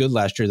defense was good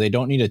last year. They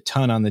don't need a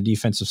ton on the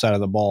defensive side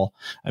of the ball.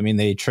 I mean,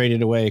 they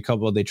traded away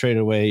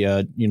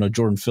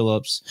Jordan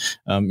Phillips,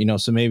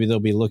 so maybe they'll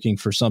be looking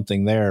for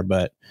something there,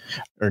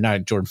 or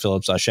not Jordan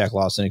Phillips, Shaq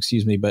Lawson,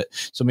 excuse me. But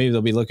so maybe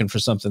they'll be looking for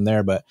something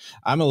there, but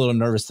I'm a little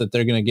nervous that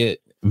they're going to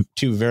get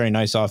two very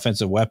nice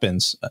offensive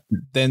weapons.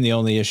 Then the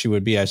only issue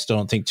would be, I still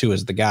don't think Tua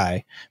is the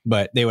guy,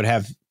 but they would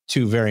have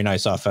two very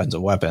nice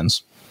offensive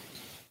weapons.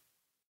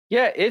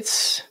 Yeah,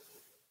 it's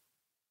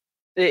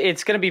going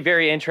to be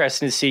very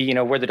interesting to see,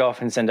 where the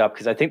Dolphins end up,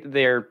 because I think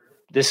that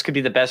this could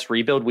be the best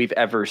rebuild we've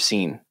ever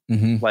seen,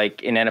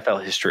 like in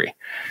NFL history.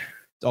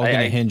 It's all going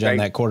to hinge on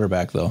that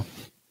quarterback, though.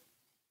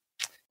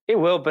 It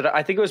will, but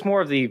I think it was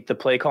more of the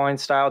play calling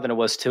style than it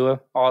was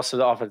Tua. Also,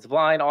 the offensive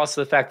line.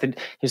 Also, the fact that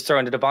he's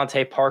throwing to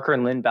Devontae Parker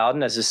and Lynn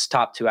Bowden as his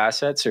top two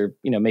assets, or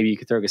maybe you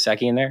could throw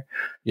Gesicki in there.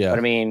 Yeah, but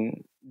I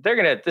mean,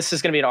 this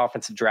is gonna be an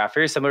offensive draft,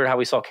 very similar to how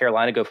we saw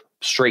Carolina go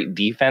straight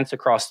defense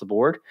across the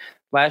board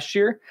last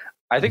year.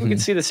 I think we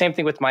could see the same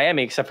thing with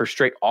Miami, except for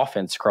straight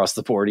offense across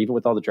the board, even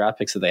with all the draft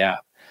picks that they have.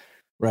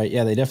 Right.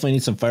 Yeah, they definitely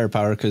need some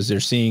firepower because they're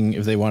seeing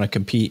if they want to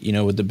compete,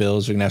 with the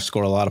Bills, they're going to have to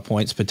score a lot of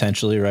points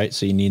potentially, right?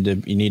 So you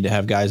need to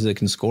have guys that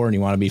can score, and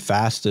you want to be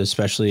fast,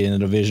 especially in a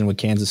division with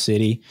Kansas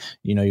City.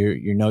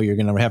 You're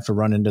going to have to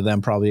run into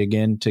them probably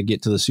again to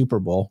get to the Super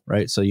Bowl,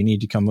 right? So you need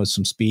to come with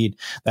some speed.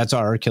 That's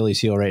our Achilles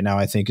heel right now,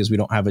 I think, is we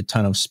don't have a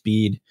ton of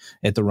speed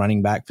at the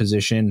running back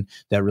position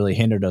that really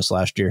hindered us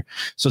last year.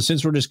 So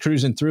since we're just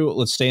cruising through it,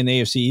 let's stay in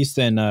the AFC East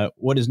then.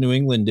 What does New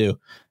England do?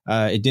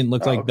 It didn't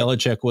look like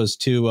Belichick was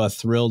too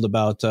thrilled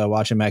about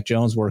watching Mac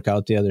Jones work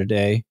out the other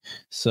day.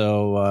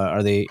 So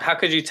are they? How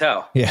could you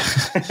tell? Yeah,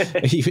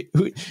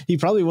 he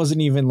probably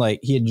wasn't even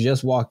he had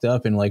just walked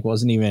up and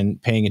wasn't even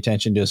paying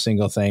attention to a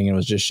single thing and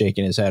was just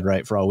shaking his head,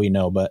 right? For all we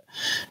know, but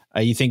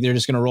you think they're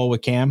just going to roll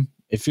with Cam?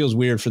 It feels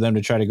weird for them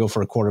to try to go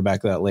for a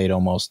quarterback that late,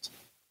 almost.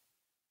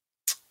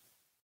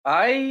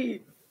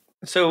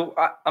 So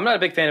I'm not a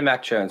big fan of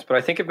Mac Jones, but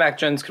I think if Mac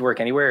Jones could work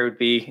anywhere, it would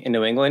be in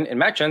New England. And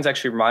Mac Jones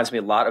actually reminds me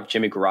a lot of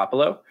Jimmy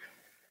Garoppolo.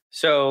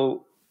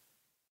 So,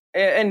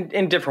 and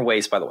in different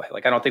ways, by the way.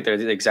 I don't think they're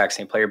the exact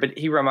same player, but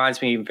he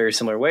reminds me in very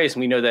similar ways.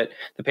 And we know that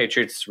the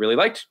Patriots really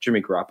liked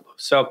Jimmy Garoppolo.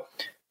 So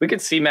we could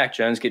see Mac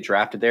Jones get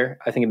drafted there.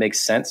 I think it makes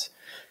sense.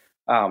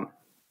 But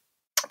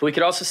we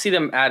could also see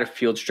them add a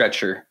field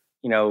stretcher,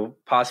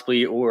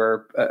 possibly,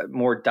 or a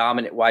more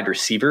dominant wide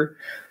receiver.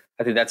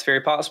 I think that's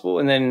very possible.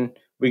 And then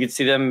we could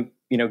see them,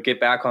 get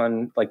back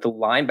on the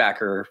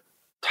linebacker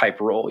type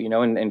role,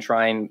 and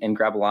try and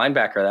grab a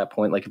linebacker at that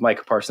point, if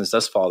Micah Parsons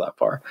does fall that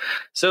far.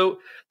 So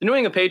the New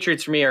England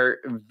Patriots for me are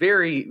a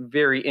very,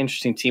 very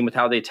interesting team with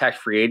how they attack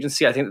free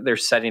agency. I think that they're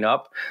setting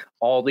up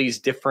all these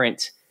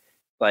different,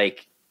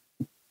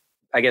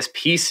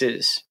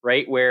 pieces,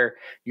 right? Where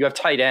you have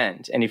tight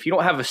end. And if you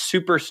don't have a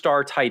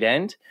superstar tight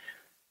end,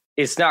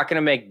 it's not going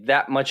to make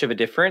that much of a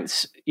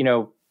difference,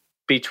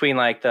 between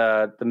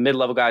the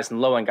mid-level guys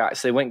and low-end guys.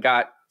 So they went and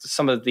got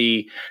some of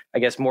the,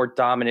 more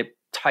dominant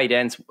tight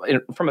ends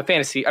from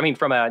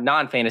a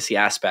non-fantasy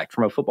aspect,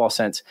 from a football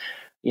sense,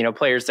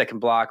 players that can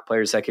block,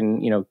 players that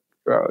can,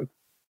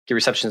 get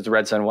receptions at the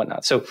red zone and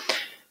whatnot. So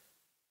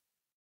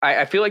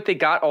I feel like they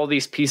got all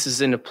these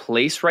pieces into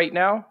place right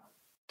now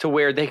to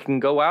where they can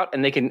go out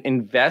and they can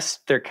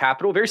invest their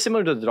capital, very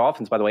similar to the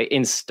Dolphins, by the way,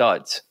 in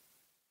studs,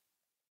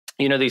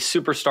 these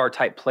superstar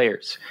type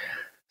players.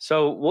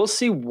 So we'll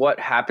see what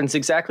happens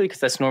exactly, because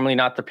that's normally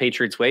not the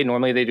Patriots way.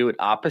 Normally they do it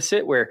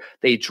opposite, where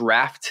they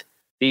draft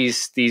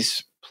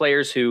these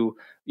players who,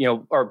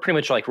 are pretty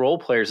much like role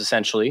players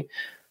essentially.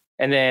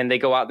 And then they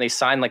go out and they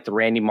sign the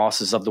Randy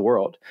Mosses of the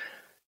world.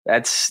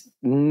 That's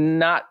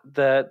not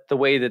the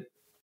way that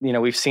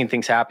we've seen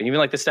things happen, even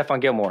like the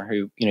Stephon Gilmore,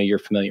 who, you're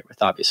familiar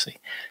with, obviously,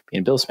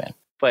 being a Bills fan.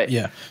 But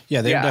they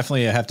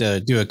definitely have to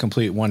do a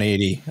complete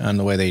 180 on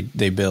the way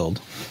they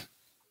build.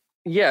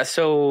 Yeah.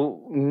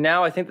 So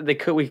now I think that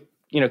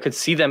could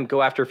see them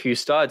go after a few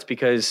studs,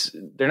 because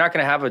they're not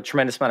going to have a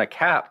tremendous amount of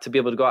cap to be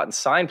able to go out and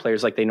sign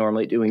players like they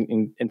normally do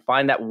and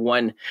find that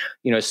one,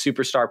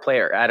 superstar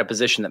player at a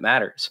position that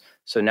matters.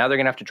 So now they're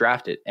going to have to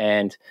draft it.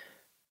 And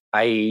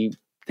I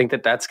think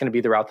that that's going to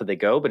be the route that they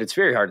go, but it's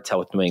very hard to tell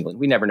with New England.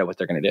 We never know what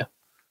they're going to do.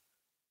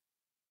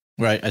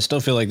 Right. I still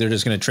feel like they're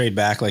just going to trade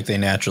back like they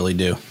naturally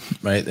do,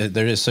 right?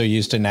 They're just so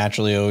used to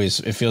naturally always,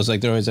 it feels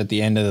like they're always at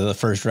the end of the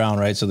first round,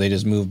 right? So they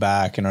just move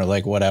back and are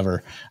like,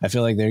 whatever. I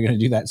feel like they're going to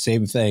do that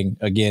same thing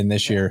again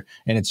this year,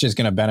 and it's just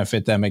going to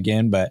benefit them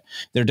again, but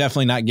they're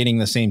definitely not getting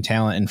the same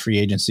talent in free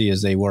agency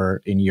as they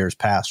were in years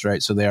past,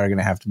 right? So they are going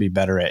to have to be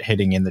better at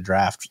hitting in the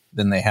draft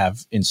than they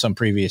have in some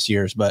previous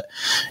years, but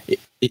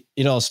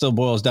it all still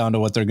boils down to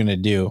what they're going to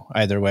do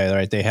either way,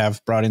 right? They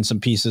have brought in some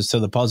pieces to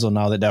the puzzle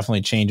now that definitely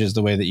changes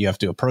the way that you have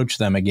to approach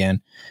them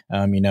again.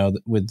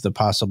 With the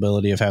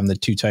possibility of having the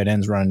two tight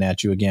ends running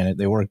at you again,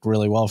 they worked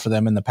really well for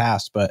them in the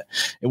past, but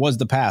it was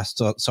the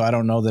past. So I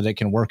don't know that it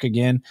can work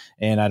again.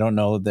 And I don't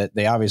know that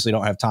they obviously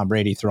don't have Tom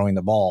Brady throwing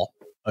the ball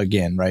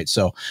again, right?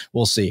 So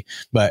we'll see.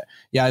 But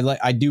yeah,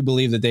 I do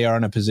believe that they are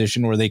in a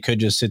position where they could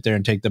just sit there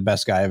and take the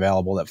best guy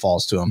available that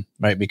falls to them,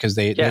 right? Because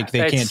they can't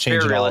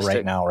change it all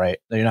right now, right?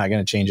 They're not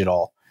going to change it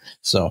all.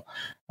 So, all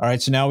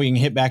right. So now we can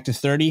hit back to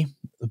 30.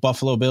 The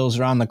Buffalo Bills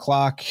are on the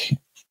clock,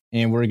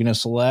 and we're going to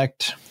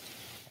select.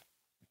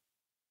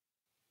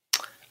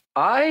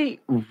 I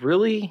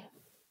really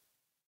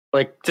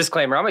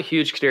disclaimer, I'm a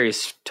huge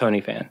Kadarius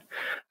Toney fan.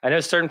 I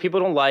know certain people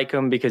don't like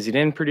him because he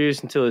didn't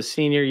produce until his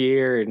senior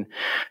year and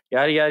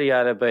yada, yada,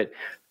 yada. But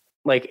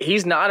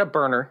he's not a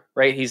burner,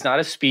 right? He's not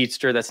a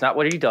speedster. That's not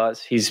what he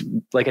does. He's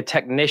like a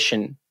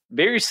technician,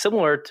 very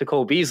similar to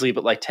Cole Beasley,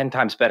 but 10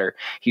 times better.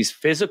 He's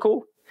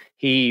physical.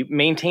 He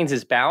maintains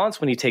his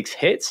balance when he takes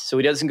hits, so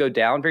he doesn't go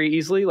down very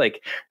easily.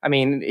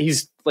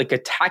 He's like a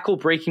tackle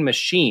breaking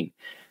machine.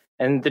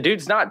 And the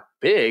dude's not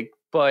big,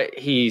 but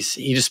he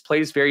just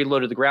plays very low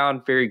to the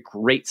ground, very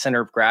great center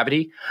of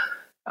gravity.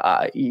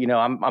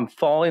 I'm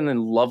falling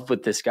in love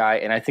with this guy,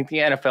 and I think the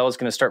NFL is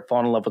going to start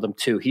falling in love with him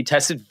too. He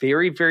tested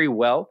very, very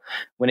well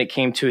when it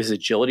came to his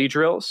agility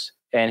drills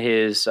and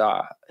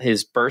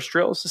his burst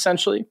drills,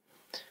 essentially.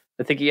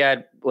 I think he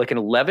had an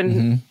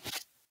 11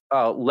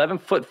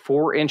 foot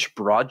 4 inch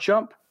broad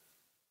jump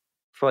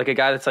for a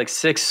guy that's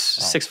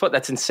 6 foot.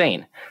 That's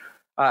insane.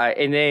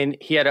 And then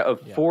he had a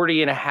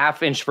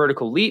 40.5 inch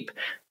vertical leap.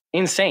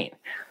 Insane.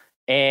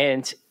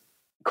 And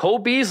Cole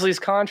Beasley's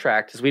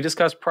contract, as we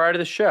discussed prior to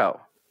the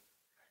show,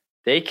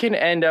 they can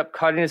end up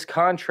cutting his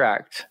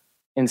contract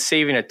and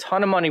saving a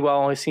ton of money while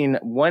only seeing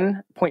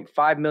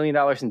 $1.5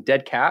 million in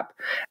dead cap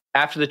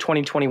after the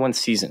 2021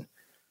 season.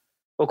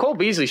 Well, Cole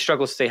Beasley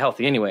struggles to stay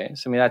healthy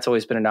anyways. I mean, that's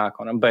always been a knock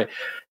on him, but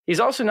he's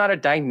also not a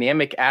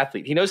dynamic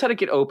athlete. He knows how to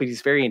get open.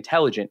 He's very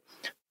intelligent.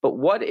 But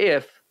what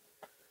if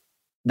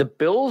the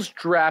Bills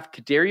draft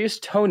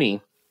Kadarius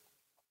Toney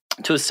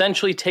to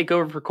essentially take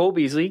over for Cole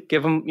Beasley,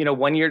 give him,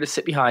 1 year to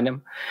sit behind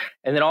him.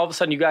 And then all of a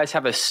sudden you guys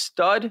have a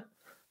stud,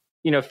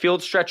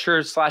 field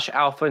stretcher /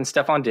 alpha and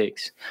Stephon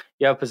Diggs.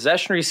 You have a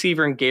possession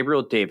receiver in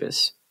Gabriel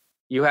Davis.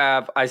 You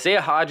have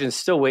Isaiah Hodgins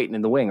still waiting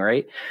in the wing,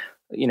 right?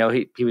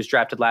 He was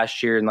drafted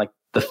last year in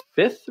the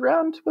 5th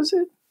round, was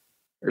it?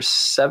 Or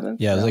 7th?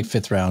 Yeah, it was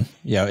 5th round.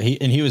 Yeah,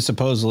 he was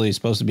supposed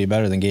to be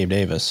better than Gabe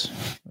Davis.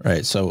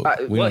 Right. So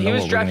we don't know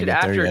what we're going to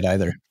get there yet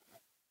either.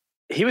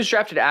 He was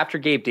drafted after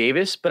Gabe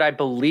Davis, but I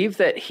believe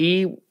that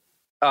he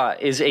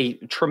is a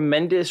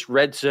tremendous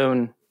red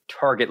zone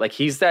target.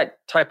 He's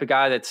that type of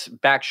guy that's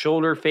back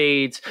shoulder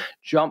fades,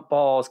 jump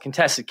balls,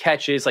 contested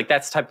catches.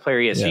 That's the type of player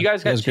he is. Yeah, so you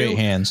guys got great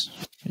hands.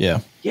 Yeah.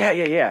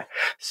 Yeah.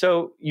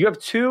 So you have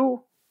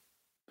two,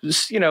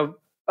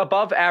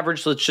 above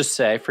average, let's just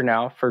say for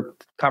now, for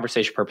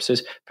conversation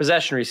purposes,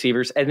 possession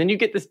receivers. And then you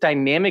get this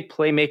dynamic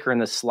playmaker in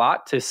the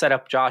slot to set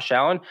up Josh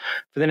Allen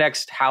for the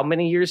next how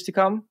many years to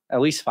come? At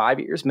least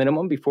 5 years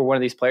minimum before one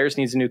of these players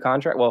needs a new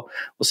contract. Well,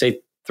 we'll say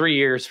 3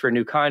 years for a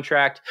new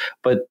contract,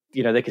 but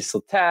they can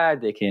still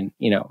tag, they can,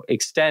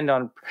 extend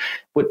on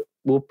what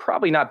will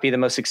probably not be the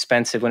most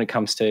expensive when it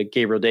comes to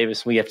Gabriel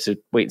Davis. We have to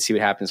wait and see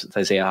what happens with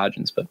Isaiah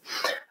Hodgins, but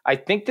I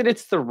think that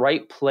it's the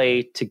right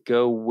play to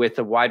go with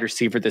a wide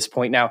receiver at this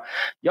point. Now,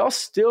 y'all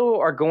still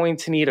are going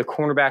to need a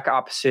cornerback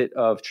opposite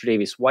of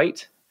Tre'Davious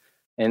White,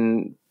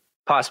 and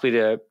possibly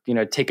to,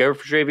 take over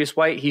for Tre'Davious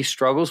White. He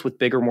struggles with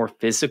bigger, more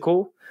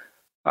physical,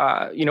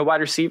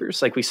 wide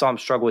receivers. We saw him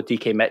struggle with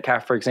DK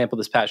Metcalf, for example,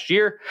 this past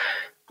year.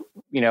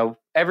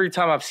 Every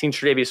time I've seen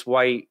Tre'Davious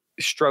White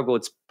struggle,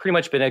 it's pretty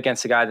much been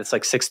against a guy that's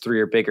 6'3"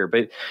 or bigger.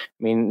 But I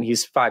mean,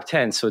 he's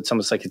 5'10", so it's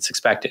almost like it's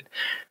expected.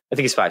 I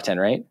think he's 5'10",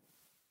 right?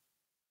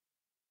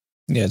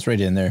 Yeah, it's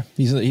right in there.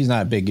 He's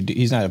not big.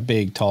 He's not a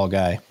big, tall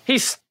guy.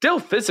 He's still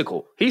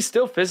physical. He's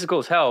still physical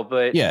as hell.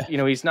 But yeah,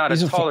 he's not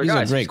a taller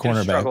guy. He's a great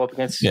cornerback. Struggle up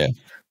against. Yeah,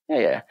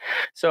 Yeah.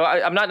 So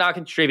I'm not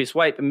knocking Tre'Davious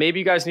White, but maybe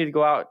you guys need to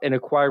go out and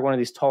acquire one of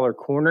these taller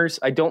corners.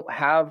 I don't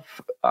have,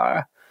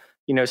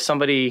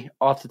 somebody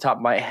off the top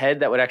of my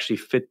head that would actually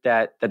fit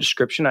that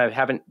description. I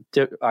haven't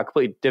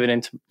completely dove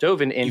into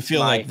you feel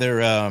my like they're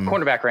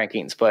cornerback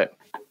rankings, but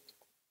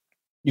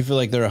you feel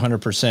like they're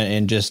 100%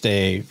 in just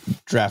a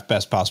draft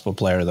best possible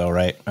player, though,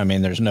 right? I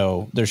mean,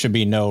 there should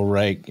be no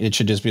right. It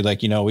should just be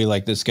like, we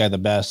like this guy the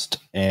best,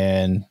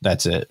 and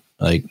that's it.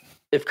 Like,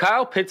 if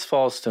Kyle Pitts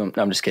falls to him,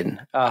 no, I'm just kidding.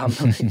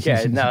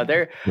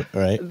 They're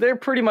right. They're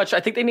pretty much. I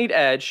think they need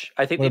edge.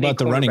 I think. What about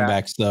the running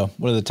backs, though?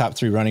 What are the top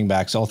 3 running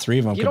backs? All 3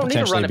 of them. You don't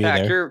need a running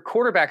back. Your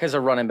quarterback is a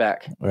running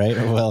back, right?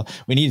 Well,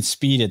 we need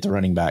speed at the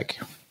running back.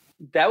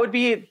 That would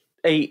be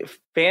a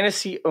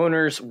fantasy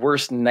owner's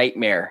worst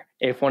nightmare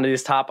if one of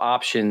these top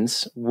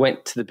options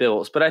went to the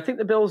Bills. But I think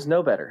the Bills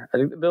know better. I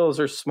think the Bills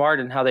are smart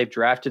in how they've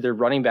drafted their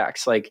running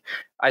backs. Like,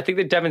 I think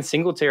that Devin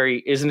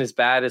Singletary isn't as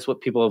bad as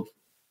what people have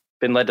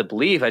been led to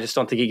believe. I just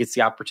don't think he gets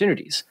the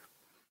opportunities.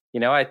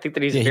 I think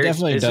that he's a very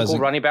physical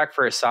running back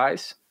for his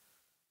size.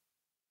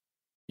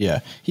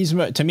 Yeah, he's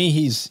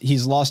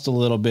lost a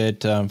little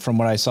bit from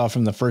what I saw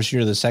from the first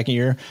year to the second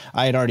year.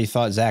 I had already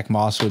thought Zach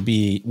Moss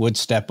would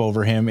step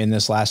over him in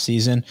this last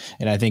season,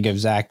 and I think if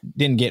Zach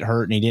didn't get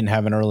hurt and he didn't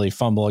have an early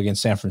fumble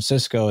against San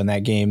Francisco in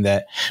that game,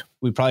 that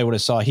we probably would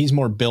have saw. He's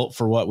more built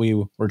for what we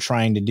were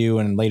trying to do,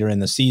 and later in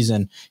the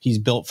season, he's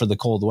built for the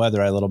cold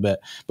weather a little bit.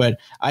 But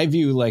I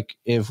view, like,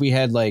 if we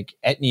had like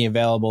Etney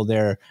available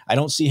there, I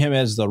don't see him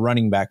as the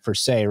running back per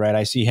se, right?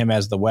 I see him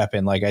as the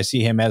weapon. Like, I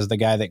see him as the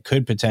guy that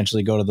could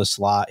potentially go to the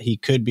slot. He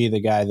could be the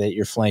guy that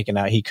you're flanking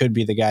out. He could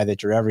be the guy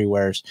that you're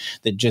everywheres,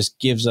 that just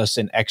gives us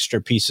an extra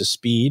piece of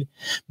speed.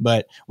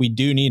 But we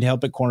do need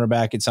help at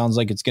cornerback. It sounds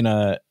like it's going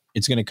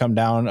to come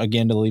down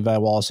again to Levi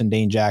Wallace and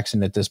Dane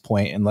Jackson at this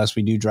point, unless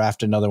we do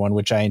draft another one,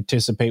 which I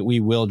anticipate we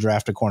will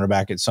draft a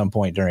cornerback at some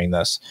point during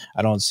this.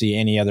 I don't see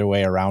any other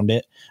way around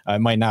it.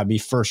 It might not be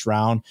first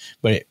round,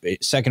 but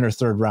second or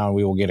third round,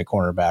 we will get a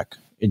cornerback.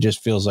 It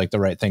just feels like the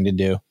right thing to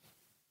do.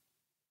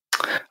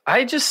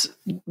 I just,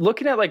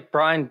 looking at like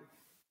Brian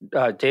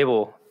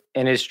Dable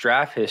and his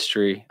draft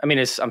history,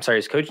 his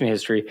coaching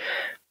history,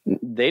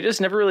 they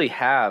just never really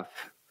have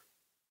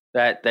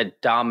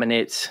that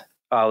dominant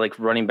like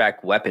running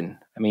back weapon.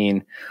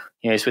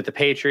 He's with the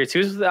Patriots. He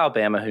was with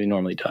Alabama, who he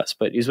normally does,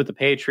 but he's with the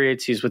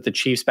Patriots. He's with the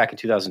Chiefs back in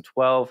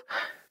 2012.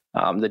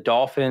 The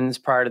Dolphins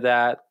prior to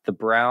that, the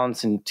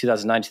Browns in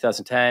 2009,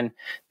 2010,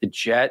 the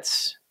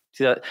Jets.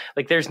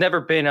 There's never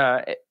been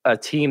a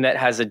team that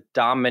has a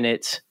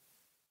dominant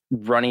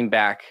running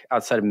back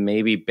outside of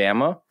maybe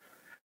Bama.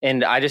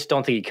 And I just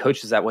don't think he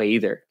coaches that way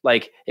either.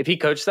 Like, if he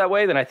coached that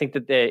way, then I think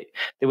that they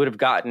would have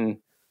gotten,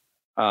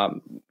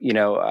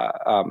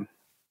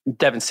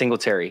 Devin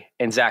Singletary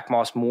and Zach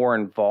Moss more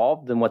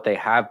involved than what they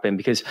have been,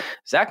 because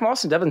Zach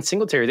Moss and Devin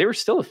Singletary, they were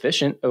still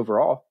efficient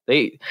overall.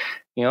 They,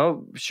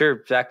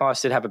 sure, Zach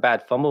Moss did have a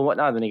bad fumble and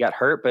whatnot, and then he got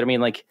hurt. But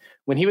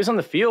when he was on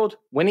the field,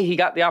 when he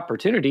got the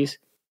opportunities,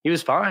 he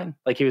was fine.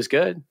 Like, he was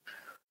good.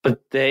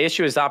 But the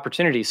issue is the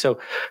opportunity. So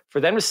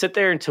for them to sit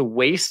there and to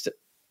waste,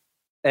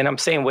 and I'm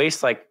saying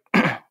waste like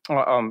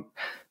on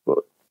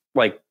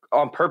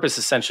purpose,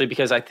 essentially,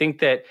 because I think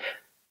that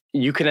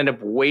you can end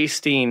up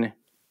wasting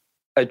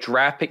a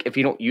draft pick if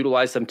you don't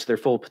utilize them to their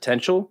full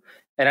potential.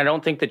 And I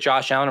don't think that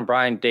Josh Allen and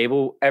Brian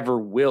Dable ever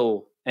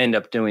will end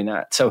up doing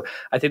that. So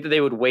I think that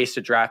they would waste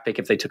a draft pick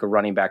if they took a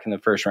running back in the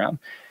first round.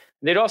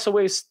 They'd also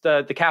waste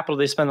the capital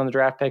they spend on the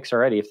draft picks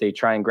already if they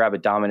try and grab a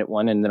dominant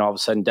one, and then all of a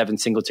sudden Devin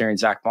Singletary and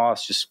Zach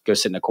Moss just go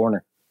sit in a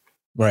corner.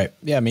 Right.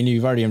 Yeah.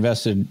 You've already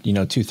invested,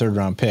 2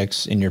 third-round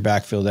picks in your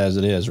backfield as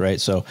it is,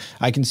 right? So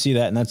I can see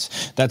that, and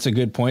that's a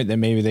good point, that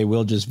maybe they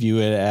will just view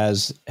it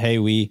as, hey,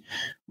 we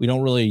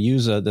don't really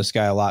use this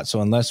guy a lot.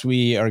 So unless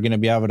we are going to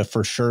be able to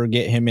for sure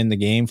get him in the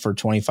game for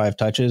 25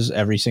 touches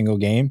every single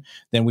game,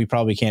 then we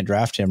probably can't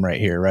draft him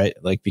right here, right?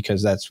 Like,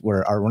 because that's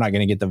where we're not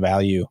going to get the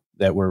value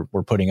that we're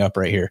putting up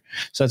right here.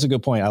 So that's a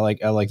good point. I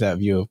like that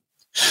view.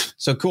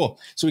 So cool.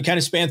 So we kind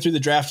of span through the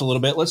draft a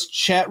little bit. Let's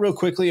chat real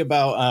quickly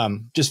about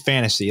just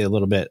fantasy a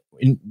little bit.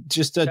 And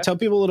just tell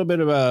people a little bit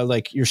about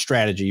like your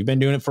strategy. You've been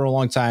doing it for a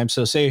long time.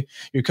 So say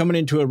you're coming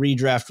into a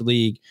redraft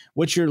league.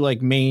 What's your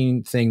like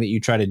main thing that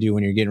you try to do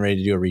when you're getting ready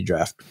to do a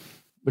redraft?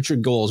 What's your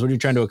goals? What are you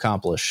trying to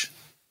accomplish?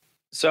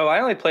 So I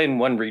only played in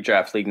one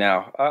redraft league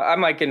now. I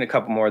might get in a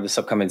couple more this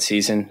upcoming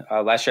season.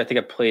 Last year, I think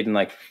I played in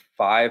like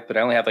 5, but I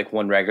only have like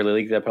one regular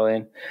league that I play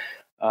in.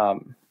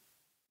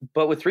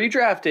 But with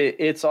redraft,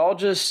 it's all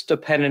just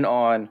dependent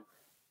on,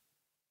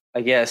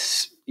 I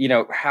guess,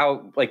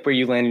 how, like, where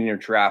you land in your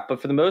draft.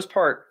 But for the most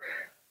part,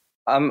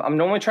 I'm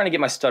normally trying to get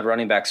my stud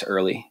running backs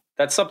early.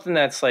 That's something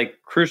that's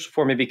like crucial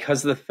for me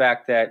because of the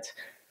fact that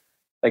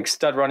like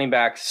stud running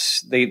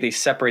backs, they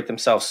separate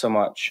themselves so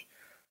much.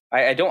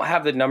 I don't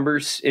have the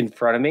numbers in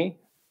front of me,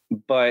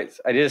 but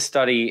I did a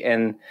study,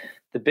 and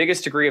the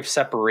biggest degree of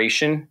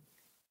separation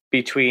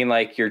between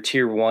like your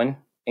tier 1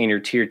 and your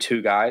tier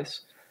 2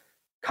 guys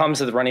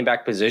comes at the running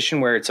back position,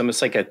 where it's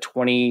almost like a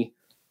 20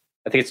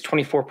 I think it's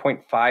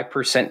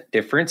 24.5%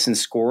 difference in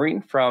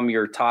scoring from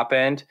your top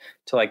end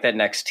to like that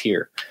next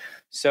tier.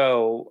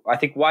 So I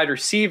think wide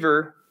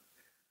receiver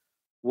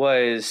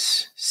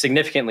was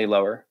significantly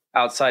lower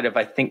outside of,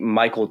 I think,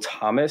 Michael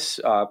Thomas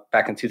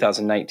back in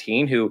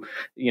 2019, who,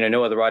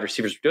 no other wide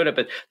receivers were doing it,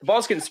 but the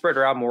ball's getting spread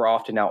around more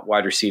often out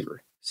wide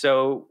receiver.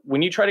 So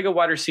when you try to go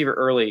wide receiver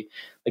early,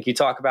 like you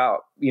talk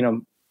about,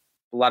 a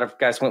lot of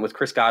guys went with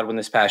Chris Godwin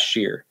this past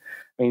year.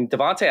 I mean,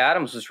 Devontae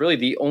Adams was really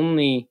the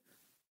only,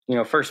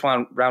 first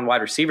round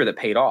wide receiver that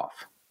paid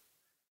off,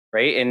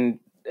 right? And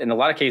in a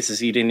lot of cases,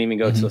 he didn't even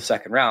go to the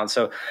second round.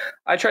 So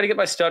I try to get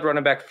my stud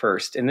running back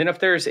first. And then if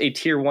there's a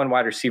tier 1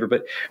 wide receiver,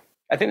 but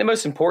I think the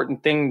most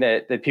important thing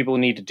that people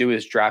need to do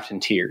is draft in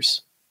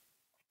tiers.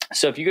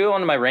 So if you go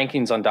onto my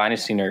rankings on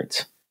Dynasty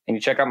Nerds and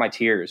you check out my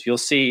tiers, you'll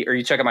see, or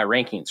you check out my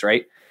rankings,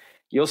 right?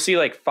 You'll see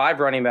like 5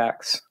 running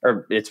backs,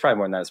 or it's probably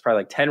more than that. It's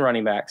probably like 10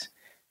 running backs.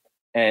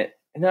 And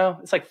no,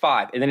 it's like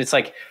 5. And then it's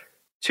like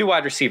 2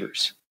 wide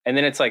receivers. And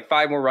then it's like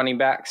 5 more running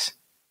backs.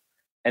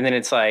 And then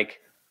it's like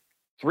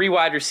 3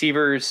 wide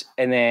receivers.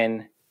 And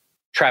then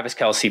Travis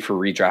Kelce for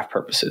redraft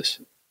purposes.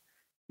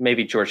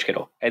 Maybe George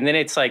Kittle. And then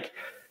it's like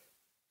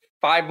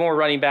 5 more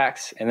running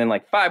backs. And then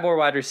like 5 more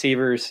wide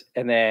receivers.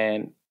 And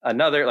then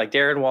another like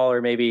Darren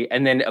Waller maybe,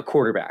 and then a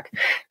quarterback.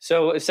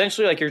 So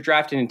essentially like you're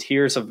drafting in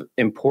tiers of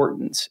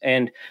importance.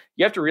 And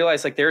you have to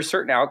realize like there are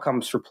certain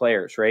outcomes for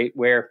players, right?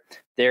 Where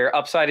their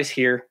upside is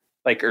here,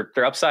 like, or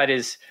their upside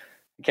is,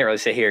 I can't really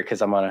say here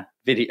because I'm on a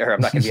video, or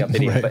I'm not going to be on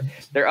video, right. But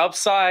their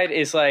upside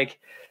is like,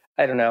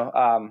 I don't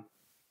know,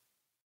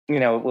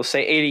 we'll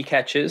say 80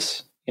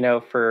 catches,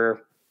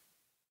 for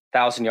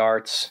 1,000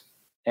 yards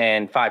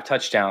and 5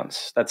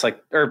 touchdowns. That's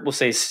like, or we'll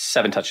say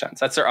 7 touchdowns.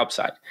 That's their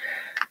upside.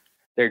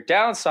 Their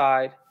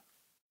downside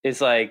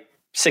is like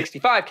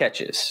 65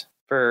 catches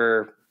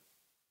for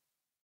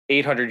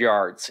 800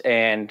 yards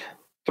and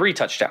 3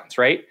 touchdowns,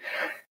 right?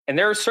 And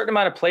there are a certain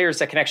amount of players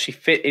that can actually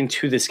fit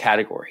into this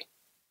category.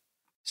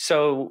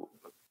 So,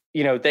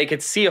 they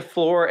could see a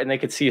floor and they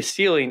could see a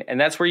ceiling, and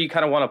that's where you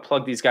kind of want to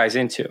plug these guys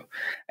into.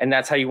 And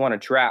that's how you want to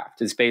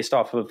draft, is based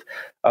off of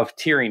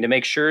tiering, to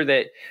make sure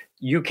that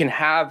you can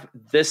have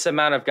this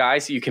amount of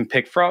guys that you can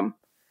pick from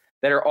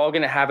that are all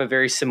going to have a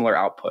very similar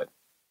output.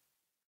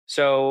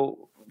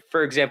 So,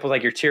 for example,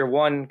 like your tier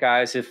 1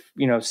 guys, if,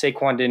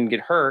 Saquon didn't get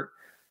hurt,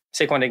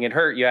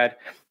 you had,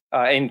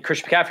 and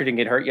Christian McCaffrey didn't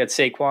get hurt, you had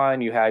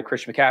Saquon, you had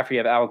Christian McCaffrey, you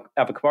have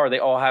Alvin Kamara. They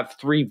all have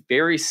 3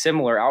 very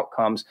similar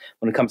outcomes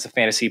when it comes to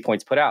fantasy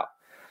points put out.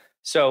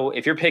 So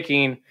if you're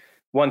picking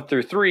 1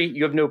 through 3,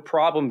 you have no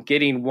problem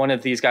getting one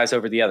of these guys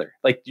over the other.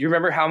 Like, do you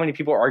remember how many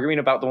people are arguing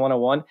about the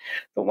 101?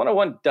 The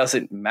 101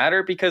 doesn't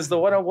matter because the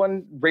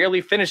 101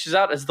 rarely finishes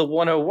out as the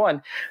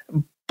 101,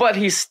 but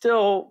he's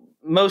still,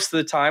 most of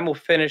the time, will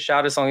finish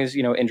out, as long as,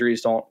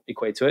 injuries don't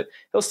equate to it,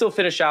 he'll still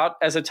finish out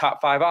as a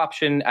top 5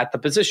 option at the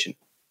position.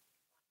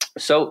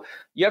 So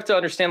you have to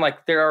understand,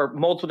 like, there are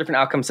multiple different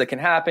outcomes that can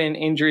happen.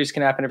 Injuries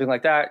can happen, everything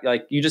like that.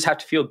 Like, you just have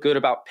to feel good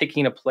about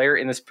picking a player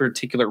in this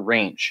particular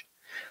range.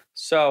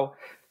 So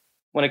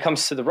when it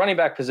comes to the running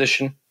back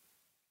position,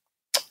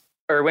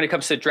 or when it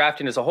comes to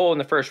drafting as a whole in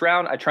the first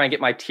round, I try and get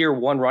my tier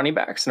 1 running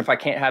backs. And if I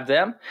can't have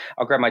them,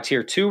 I'll grab my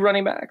tier 2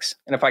 running backs.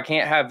 And if I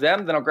can't have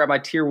them, then I'll grab my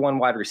tier 1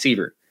 wide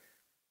receiver.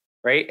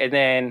 Right. And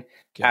then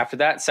after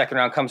that, second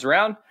round comes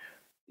around,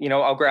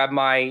 I'll grab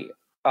my,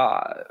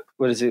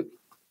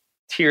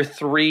 tier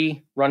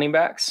 3 running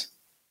backs,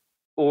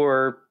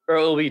 or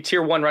it'll be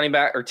tier 1 running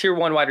back or tier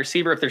 1 wide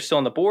receiver if they're still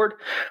on the board,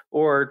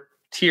 or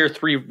tier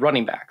 3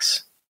 running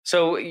backs.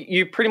 So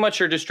you pretty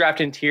much are just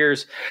drafting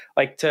tiers,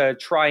 like, to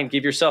try and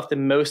give yourself the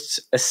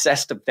most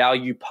assessed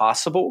value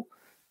possible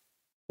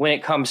when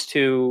it comes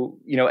to,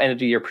 end of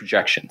the year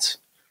projections.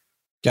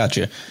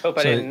 Gotcha. Hope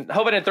I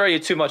didn't throw you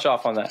too much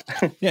off on that.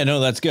 Yeah, no,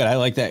 that's good. I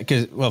like that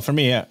because, well, for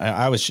me,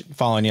 I was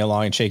following you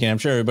along and shaking. I'm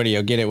sure everybody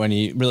will get it when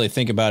you really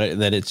think about it,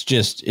 that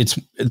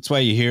it's why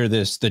you hear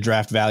the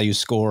draft value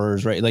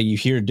scores, right? Like, you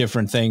hear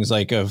different things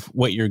like of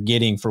what you're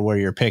getting for where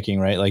you're picking,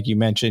 right? Like you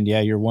mentioned,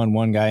 your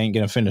 1-1 guy ain't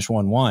going to finish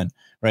 1-1,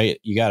 right?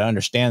 You got to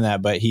understand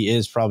that, but he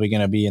is probably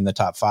going to be in the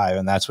top 5,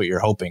 and that's what you're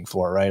hoping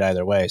for, right?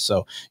 Either way.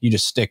 So you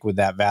just stick with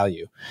that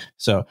value.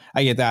 So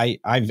I get that.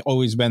 I've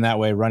always been that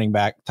way, running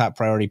back, top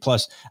priority.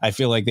 Plus, I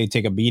feel like they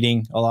take a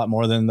beating a lot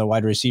more than the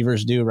wide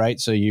receivers do, right?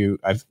 So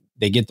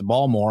they get the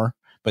ball more,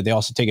 but they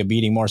also take a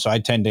beating more. So I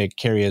tend to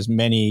carry as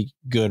many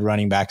good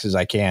running backs as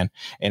I can.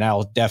 And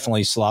I'll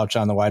definitely slouch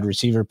on the wide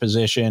receiver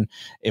position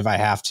if I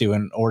have to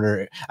in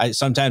order.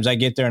 Sometimes I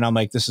get there and I'm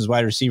like, this is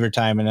wide receiver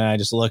time. And then I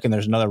just look and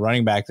there's another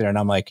running back there. And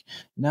I'm like,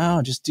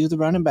 no, just do the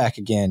running back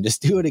again.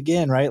 Just do it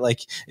again, right? Like,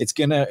 it's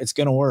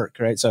gonna work,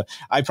 right? So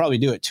I probably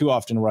do it too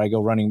often where I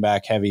go running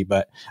back heavy,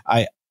 but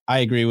I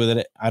agree with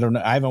it. I don't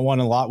know. I haven't won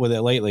a lot with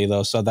it lately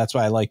though. So that's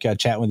why I like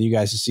chatting with you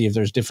guys to see if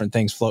there's different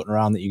things floating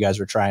around that you guys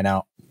were trying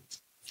out.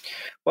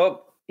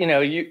 Well,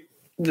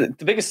 the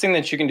biggest thing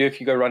that you can do if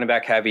you go running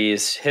back heavy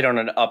is hit on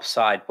an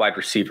upside wide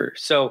receiver.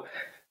 So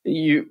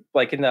you,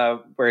 like, in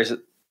the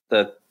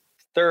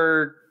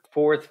 3rd,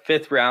 4th,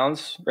 5th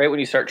rounds, right, when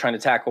you start trying to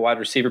tackle wide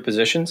receiver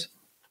positions,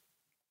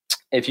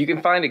 if you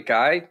can find a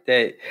guy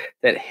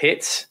that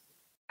hits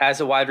as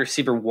a wide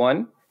receiver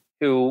one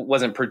who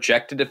wasn't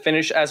projected to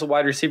finish as a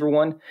wide receiver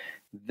one,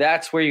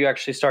 that's where you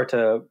actually start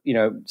to,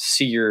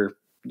 see your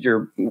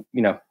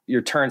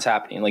turns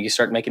happening. Like you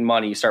start making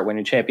money, you start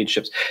winning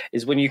championships,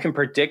 is when you can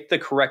predict the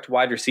correct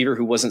wide receiver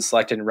who wasn't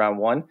selected in round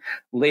one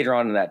later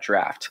on in that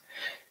draft.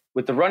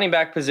 With the running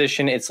back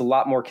position, it's a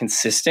lot more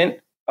consistent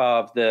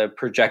of the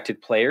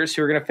projected players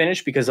who are going to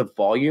finish because of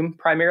volume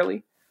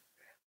primarily.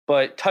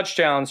 But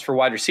touchdowns for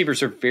wide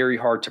receivers are very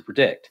hard to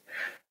predict.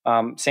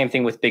 Same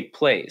thing with big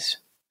plays.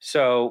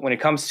 So when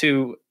it comes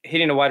to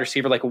hitting a wide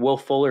receiver like a Will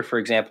Fuller, for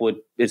example,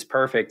 is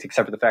perfect,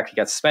 except for the fact he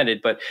got suspended.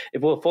 But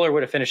if Will Fuller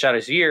would have finished out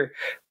his year,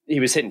 he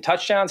was hitting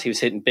touchdowns, he was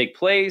hitting big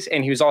plays,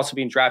 and he was also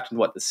being drafted in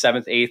the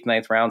 7th, 8th,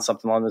 9th round,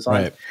 something along those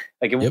lines.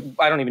 Right.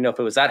 I don't even know if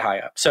it was that high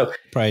up. So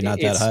probably not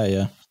that high,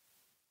 yeah.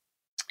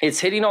 It's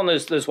hitting on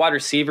those wide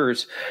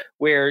receivers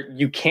where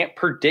you can't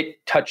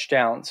predict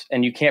touchdowns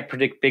and you can't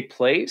predict big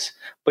plays,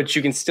 but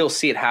you can still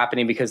see it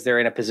happening because they're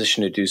in a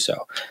position to do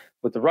so.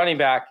 With the running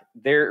back,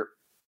 they're,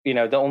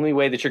 the only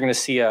way that you're going to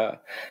see a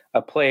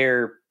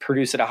player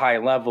produce at a high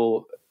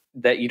level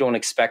that you don't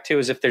expect to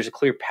is if there's a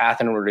clear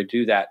path in order to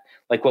do that.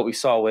 Like what we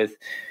saw with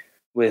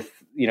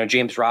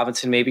James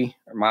Robinson maybe,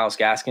 or Myles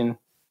Gaskin,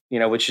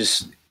 which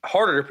is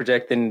harder to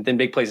predict than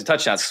big plays and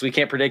touchdowns, because we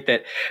can't predict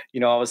that,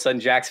 all of a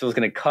sudden Jacksonville's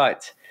going to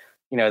cut,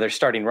 their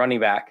starting running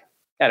back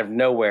out of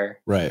nowhere,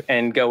 right,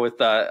 and go with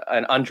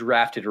an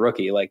undrafted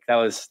rookie. Like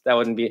that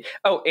wouldn't be.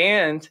 Oh,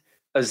 and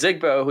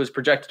Ozigbo, who was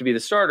projected to be the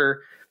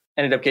starter,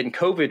 ended up getting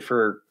COVID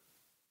for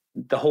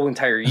the whole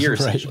entire year,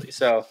 essentially. Right.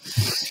 So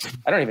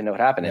I don't even know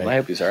what happened. Right. I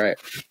hope he's all right.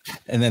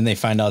 And then they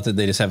find out that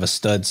they just have a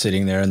stud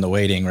sitting there in the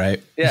waiting,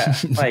 right? Yeah.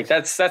 Like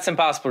that's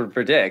impossible to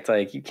predict.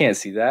 Like you can't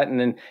see that. And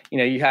then,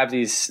 you have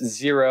these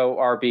 0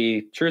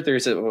 RB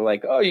truthers that were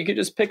like, oh, you could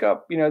just pick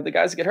up, the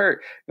guys that get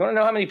hurt. You want to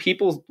know how many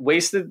people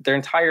wasted their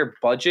entire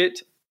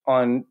budget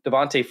on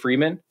Devontae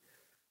Freeman,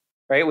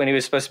 right? When he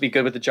was supposed to be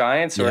good with the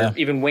Giants, or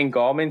even Wayne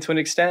Gallman to an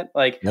extent.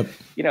 Like,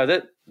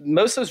 that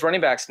most of those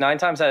running backs, 9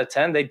 times out of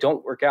 10, they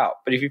don't work out.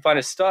 But if you find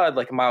a stud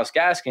like a Myles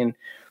Gaskin,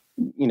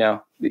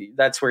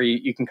 that's where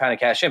you can kind of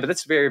cash in. But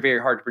that's very, very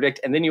hard to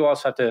predict. And then you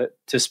also have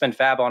to spend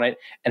fab on it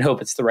and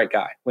hope it's the right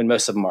guy, when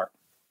most of them aren't.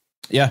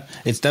 Yeah,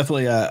 it's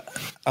definitely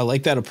I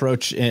like that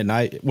approach. And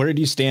where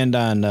do you stand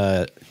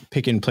on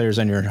picking players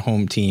on your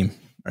home team?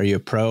 Are you a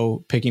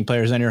pro picking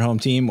players on your home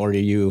team, or do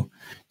you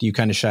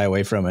kind of shy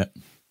away from it?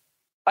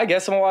 I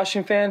guess I'm a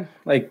Washington fan.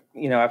 Like,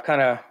 I've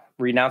kind of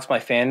renounced my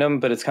fandom,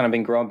 but it's kind of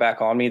been growing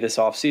back on me this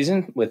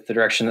offseason with the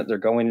direction that they're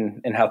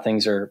going and how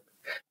things are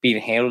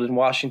being handled in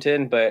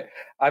Washington. But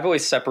I've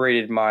always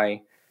separated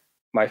my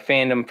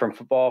fandom from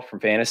football, from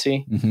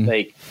fantasy. Mm-hmm.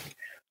 Like,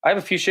 I have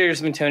a few shares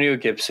of Antonio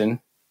Gibson.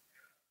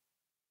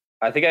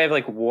 I think I have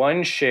like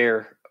 1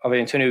 share of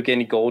Antonio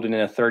Gandy Golden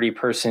in a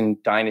 30-person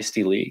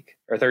dynasty league,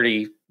 or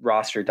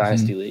 30-roster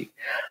dynasty league.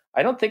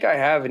 I don't think I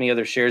have any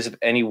other shares of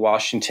any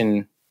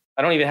Washington.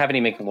 I don't even have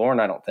any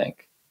McLaurin, I don't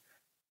think,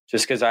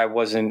 just because I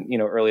wasn't,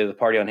 early to the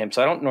party on him.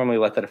 So I don't normally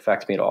let that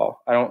affect me at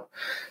all.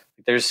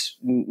 There's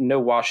no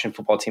Washington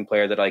football team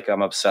player that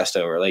I'm obsessed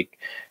over. Like,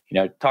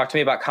 talk to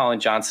me about Colin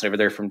Johnson over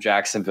there from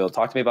Jacksonville.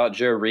 Talk to me about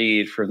Joe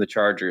Reed from the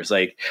Chargers.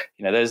 Like,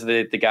 those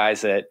are the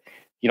guys that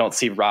you don't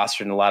see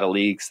rostered in a lot of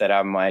leagues that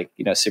I'm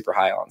super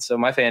high on. So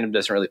my fandom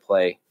doesn't really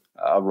play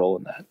a role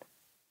in that.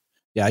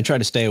 Yeah, I try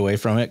to stay away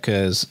from it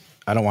because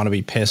I don't want to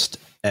be pissed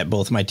at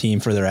both my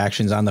team for their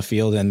actions on the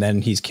field, and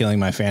then he's killing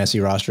my fantasy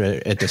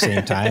roster at the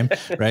same time.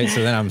 Right.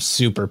 So then I'm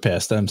super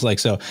pissed. I'm like,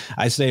 so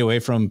I stay away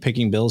from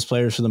picking Bills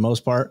players for the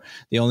most part.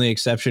 The only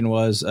exception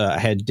was I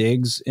had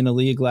Diggs in a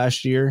league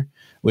last year,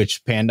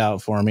 which panned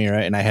out for me.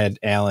 Right. And I had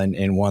Allen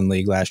in 1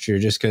 league last year,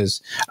 just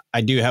because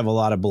I do have a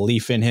lot of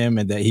belief in him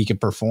and that he can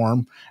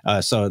perform.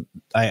 So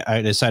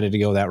I decided to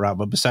go that route.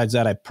 But besides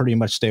that, I pretty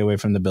much stay away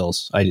from the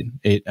Bills. I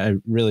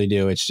really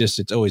do.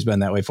 It's always been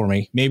that way for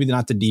me. Maybe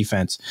not the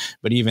defense,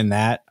 but even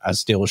that I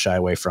still shy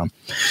away from.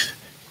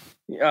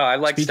 I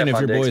like Speaking Stephon of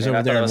your Diggs, boys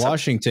over there in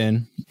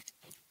Washington.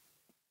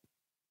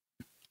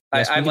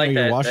 I like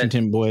your that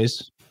Washington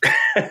boys.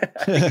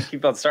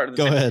 Keep on starting.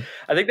 Go ahead.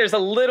 I think there's a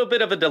little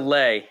bit of a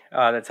delay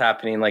that's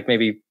happening, like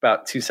maybe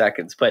about 2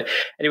 seconds. But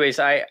anyways,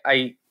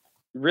 I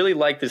really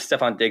like this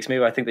Stephon Diggs.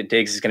 Maybe I think that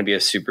Diggs is going to be a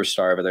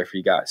superstar over there for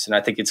you guys. And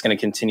I think it's going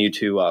to continue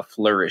to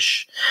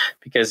flourish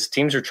because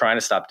teams are trying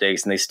to stop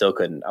Diggs and they still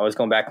couldn't. I was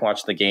going back and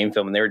watching the game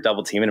film and they were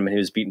double teaming him and he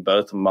was beating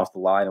both of them off the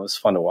line. It was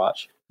fun to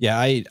watch. Yeah,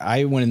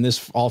 I when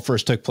this all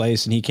first took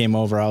place and he came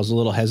over, I was a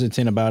little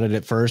hesitant about it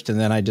at first. And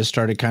then I just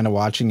started kind of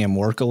watching him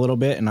work a little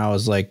bit. And I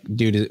was like,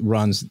 dude,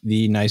 runs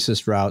the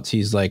nicest routes.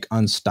 He's like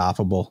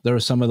unstoppable. There were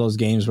some of those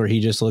games where he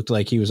just looked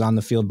like he was on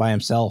the field by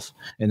himself.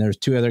 And there's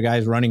 2 other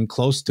guys running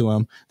close to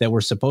him that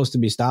were supposed to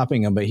be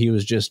stopping him, but he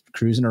was just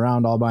cruising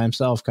around all by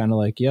himself, kind of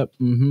like, yep,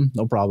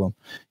 no problem.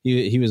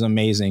 He was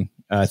amazing.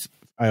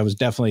 I was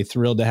definitely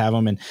thrilled to have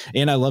him.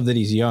 And I love that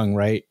he's young,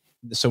 right?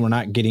 So we're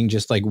not getting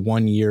just like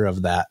 1 year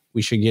of that.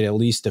 We should get at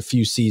least a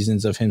few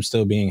seasons of him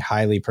still being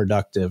highly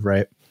productive,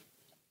 right?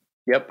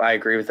 Yep, I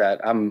agree with that.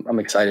 I'm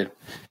excited.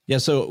 Yeah,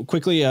 so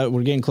quickly,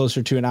 we're getting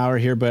closer to an hour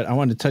here, but I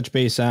wanted to touch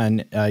base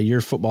on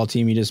your football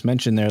team you just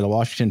mentioned there, the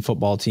Washington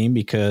football team,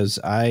 because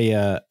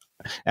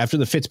after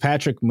the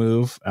Fitzpatrick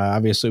move,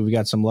 obviously we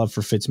got some love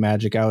for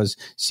Fitzmagic. I was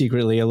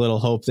secretly a little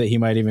hope that he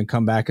might even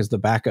come back as the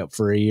backup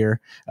for a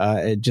year,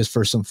 just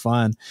for some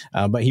fun.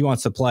 But he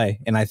wants to play,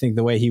 and I think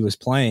the way he was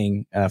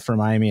playing for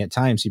Miami at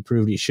times, he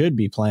proved he should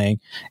be playing.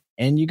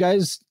 And you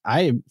guys,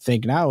 I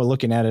think now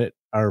looking at it,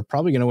 are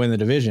probably going to win the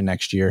division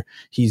next year.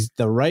 He's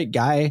the right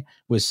guy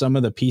with some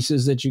of the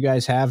pieces that you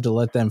guys have to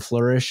let them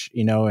flourish,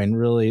 and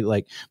really,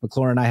 like,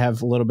 McLaurin and I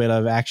have a little bit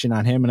of action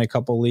on him in a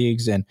couple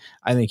leagues, and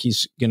I think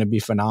he's going to be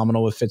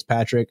phenomenal with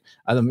Fitzpatrick.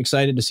 I'm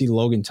excited to see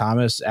Logan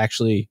Thomas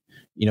actually,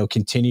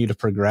 continue to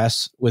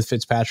progress with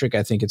Fitzpatrick.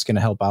 I think it's going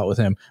to help out with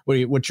him.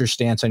 What's your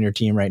stance on your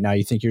team right now?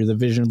 You think you're the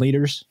division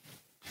leaders?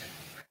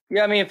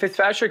 Yeah, I mean,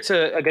 Fitzpatrick's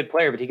a good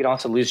player, but he can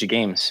also lose you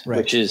games, right,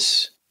 which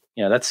is,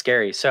 that's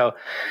scary. So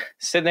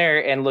sitting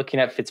there and looking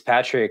at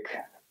Fitzpatrick,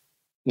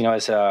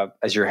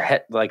 as your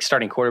head, like,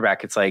 starting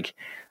quarterback, it's like,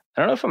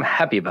 I don't know if I'm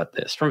happy about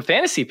this. From a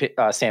fantasy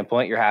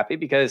standpoint, you're happy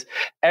because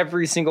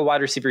every single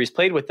wide receiver he's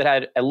played with that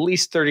had at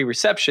least 30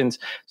 receptions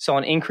saw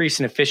an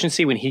increase in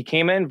efficiency when he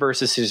came in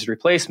versus his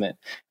replacement.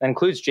 That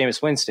includes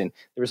Jameis Winston.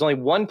 There was only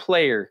one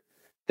player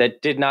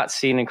that did not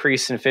see an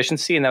increase in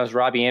efficiency, and that was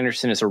Robbie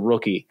Anderson as a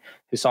rookie,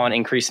 who saw an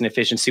increase in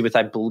efficiency with,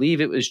 I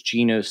believe it was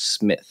Geno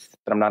Smith,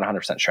 but I'm not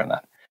 100% sure on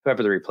that.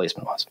 Whoever the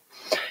replacement was.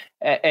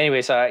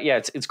 Anyways,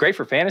 it's great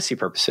for fantasy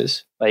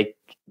purposes. Like,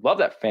 love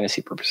that for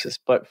fantasy purposes.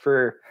 But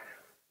for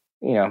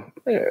NFL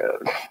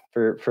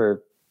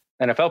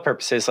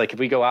purposes, like, if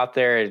we go out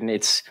there and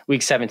it's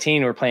week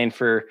 17, we're playing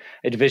for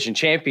a division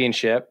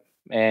championship,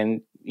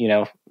 and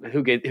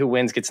who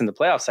wins gets in the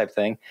playoffs type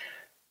thing.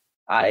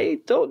 I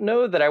don't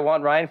know that I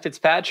want Ryan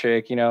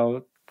Fitzpatrick,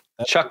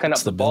 chucking up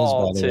the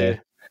ball to.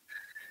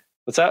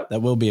 What's up?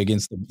 That will be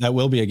against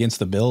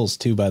the Bills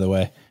too, by the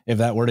way. If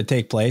that were to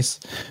take place,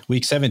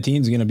 week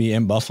 17 is going to be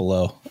in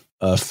Buffalo,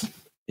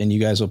 and you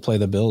guys will play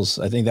the Bills.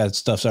 I think that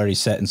stuff's already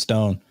set in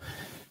stone.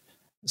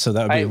 So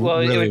that would be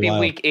really it would be wild.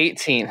 week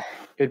 18. It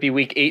would be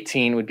week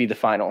 18 would be the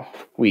final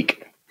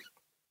week.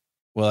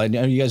 Well, I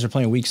know you guys are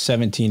playing week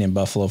 17 in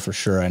Buffalo for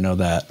sure. I know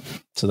that.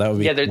 So that would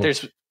be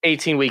there's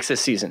 18 weeks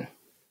this season.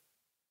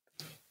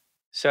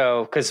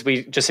 So because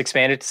we just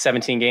expanded to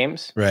 17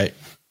 games, right?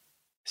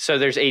 So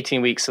there's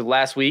 18 weeks. So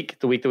last week,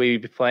 the week that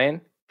we'd be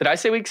playing, did I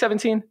say week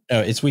 17?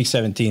 Oh, it's week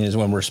 17 is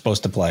when we're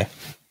supposed to play.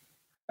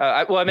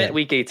 I meant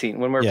week 18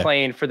 when we're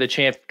playing for the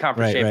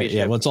conference championship. Right.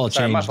 Yeah, well, it's all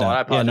changed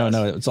now. Yeah,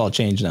 no, it's all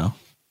changed now.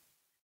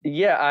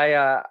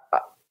 Yeah,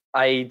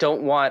 I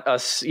don't want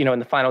us, in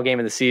the final game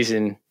of the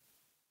season,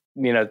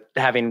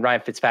 having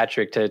Ryan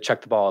Fitzpatrick to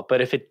chuck the ball. But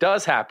if it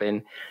does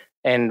happen,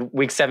 and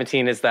week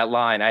 17 is that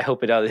line, I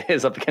hope it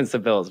is up against the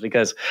Bills,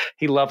 because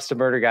he loves to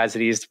murder guys that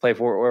he used to play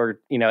for, or,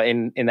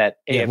 in that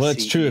AFC. Yeah, well,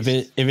 it's true. If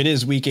it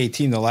is week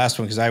 18, the last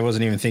one, because I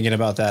wasn't even thinking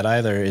about that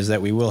either, is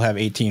that we will have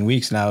 18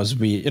 weeks now.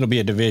 It'll be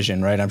a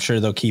division, right? I'm sure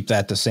they'll keep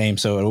that the same.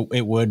 So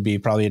it would be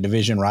probably a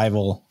division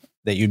rival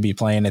that you'd be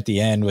playing at the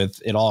end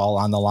with it all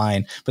on the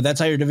line. But that's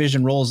how your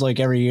division rolls, like,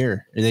 every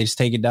year. They just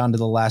take it down to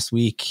the last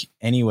week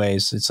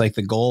anyways. It's like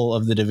the goal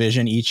of the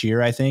division each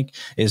year, I think,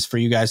 is for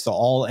you guys to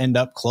all end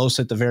up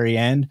close at the very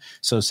end,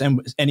 so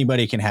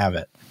anybody can have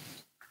it.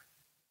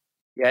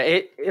 Yeah,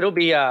 it'll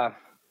be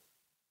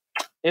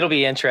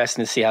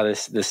interesting to see how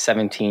this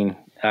 17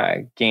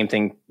 game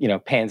thing,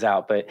 pans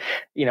out. But,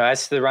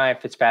 as to the Ryan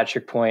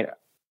Fitzpatrick point,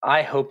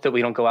 I hope that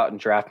we don't go out and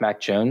draft Mac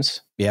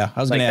Jones. Yeah,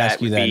 I was going to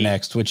ask you that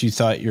next, what you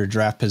thought your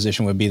draft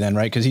position would be then,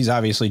 right? Because he's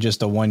obviously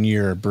just a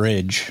 1-year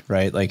bridge,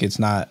 right? Like, it's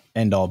not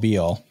end all be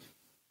all.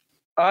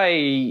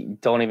 I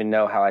don't even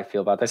know how I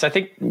feel about this. I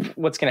think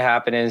what's going to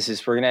happen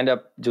is we're going to end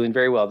up doing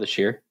very well this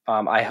year.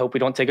 I hope we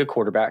don't take a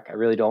quarterback. I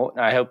really don't.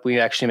 I hope we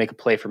actually make a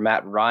play for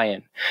Matt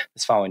Ryan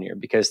this following year,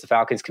 because the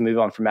Falcons can move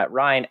on from Matt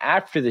Ryan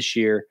after this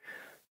year,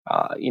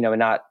 and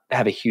not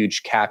have a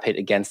huge cap hit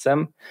against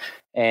them.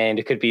 And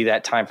it could be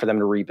that time for them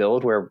to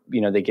rebuild where,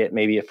 they get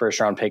maybe a first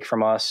round pick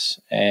from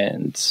us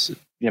and,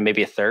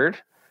 maybe a third,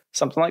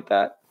 something like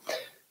that.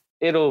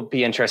 It'll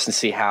be interesting to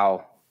see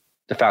how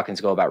the Falcons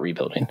go about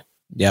rebuilding.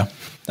 Yeah,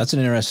 that's an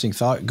interesting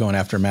thought, going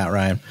after Matt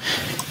Ryan.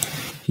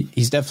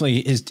 He's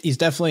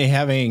definitely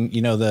having,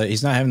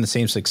 he's not having the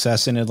same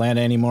success in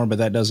Atlanta anymore, but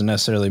that doesn't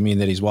necessarily mean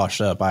that he's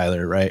washed up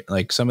either, right?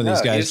 Like, some of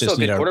these guys just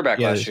need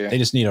they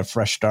just need a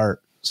fresh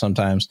start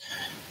sometimes.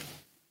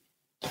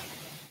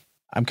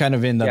 I'm kind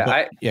of in the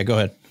boat. Go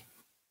ahead.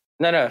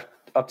 No,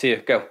 up to you.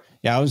 Go.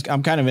 Yeah,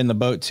 I'm kind of in the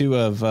boat too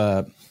of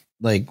what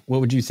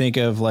would you think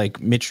of,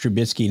 like, Mitch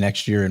Trubisky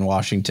next year in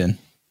Washington?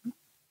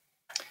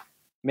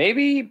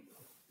 Maybe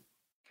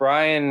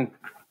Brian.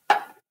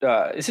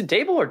 Is it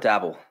Dable or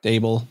Dabble?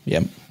 Dable.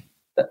 Yeah.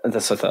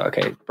 That's what I thought.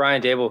 Okay,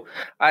 Brian Dable.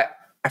 I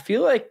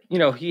feel like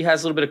he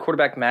has a little bit of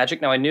quarterback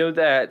magic. Now, I know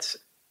that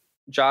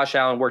Josh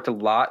Allen worked a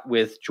lot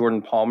with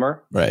Jordan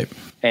Palmer, right,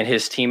 and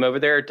his team over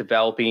there,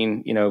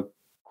 developing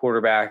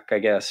quarterback, I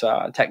guess,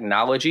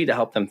 technology to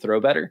help them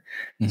throw better.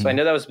 Mm-hmm. So I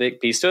know that was a big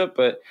piece to it,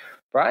 but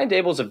Brian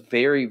Daboll's a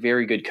very,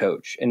 very good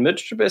coach. And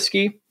Mitch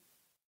Trubisky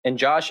and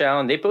Josh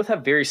Allen, they both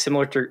have very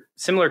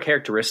similar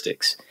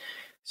characteristics.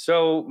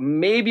 So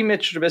maybe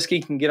Mitch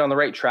Trubisky can get on the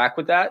right track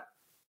with that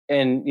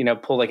and,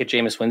 pull like a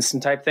Jameis Winston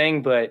type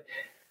thing. But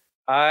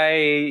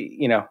I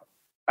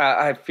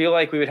feel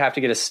like we would have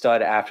to get a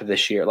stud after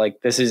this year.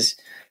 Like this is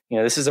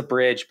a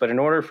bridge, but in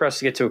order for us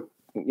to get to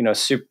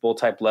Super Bowl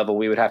type level,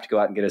 we would have to go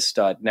out and get a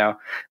stud. Now,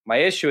 my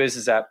issue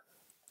is that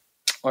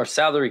our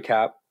salary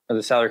cap, or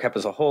the salary cap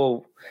as a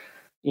whole,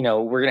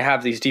 we're going to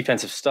have these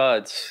defensive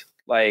studs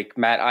like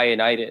Matt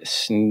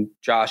Ioannidis and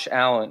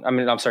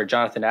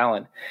Jonathan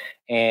Allen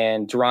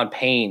and Daron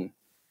Payne.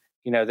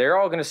 They're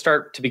all going to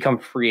start to become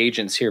free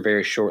agents here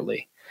very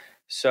shortly.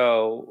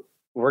 So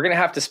we're going to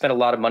have to spend a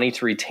lot of money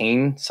to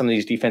retain some of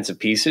these defensive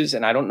pieces.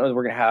 And I don't know that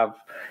we're going to have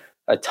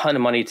a ton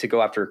of money to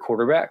go after a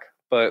quarterback,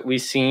 but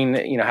we've seen,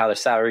 how the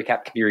salary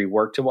cap can be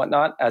reworked and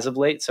whatnot as of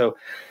late. So,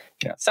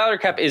 salary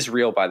cap is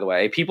real, by the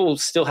way. People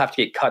still have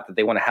to get cut that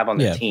they want to have on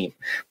their team,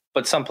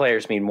 but some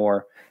players mean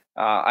more.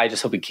 I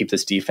just hope we keep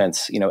this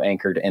defense,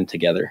 anchored and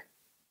together.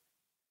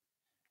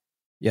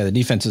 Yeah, the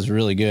defense is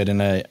really good,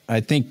 and I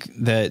think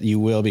that you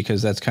will,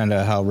 because that's kind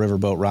of how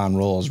Riverboat Ron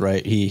rolls,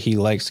 right? He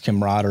likes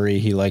camaraderie,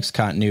 he likes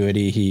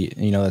continuity.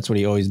 That's what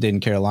he always did in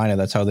Carolina.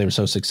 That's how they were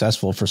so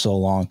successful for so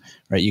long,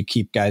 right? You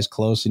keep guys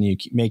close, and you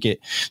make it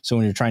so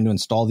when you're trying to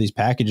install these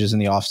packages in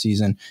the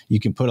offseason, you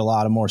can put a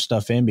lot of more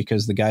stuff in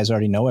because the guys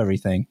already know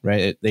everything,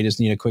 right? They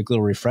just need a quick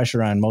little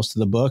refresher on most of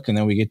the book, and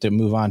then we get to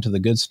move on to the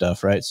good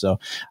stuff, right?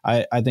 So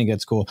I think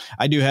that's cool.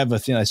 I do have a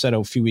thing I said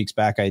a few weeks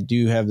back. I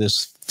do have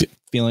this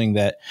feeling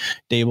that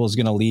Dable is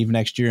going to leave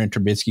next year and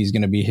Trubisky is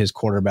going to be his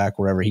quarterback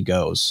wherever he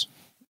goes,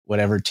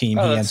 whatever team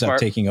he ends up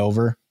taking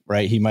over.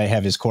 Right. He might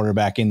have his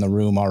quarterback in the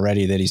room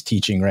already that he's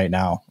teaching right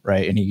now.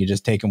 Right. And he could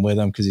just take him with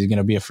him because he's going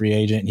to be a free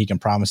agent and he can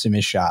promise him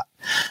his shot.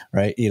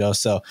 Right.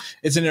 So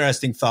it's an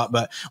interesting thought,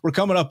 but we're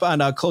coming up on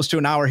close to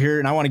an hour here,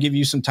 and I want to give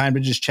you some time to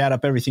just chat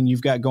up everything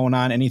you've got going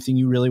on, anything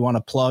you really want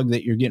to plug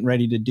that you're getting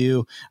ready to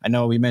do. I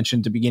know we mentioned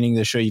at the beginning of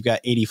the show, you've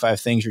got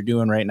 85 things you're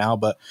doing right now,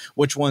 but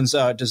which ones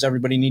does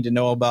everybody need to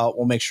know about?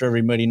 We'll make sure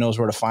everybody knows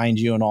where to find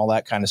you and all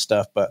that kind of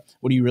stuff. But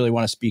what do you really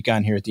want to speak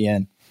on here at the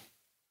end?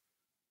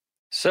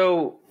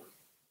 So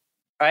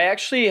I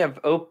actually have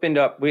opened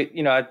up.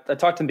 I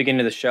talked in the beginning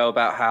of the show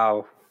about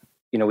how,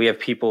 we have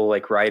people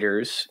like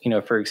writers,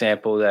 for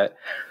example, that,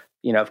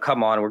 have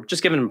come on. We're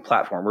just giving them a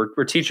platform.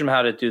 We're teaching them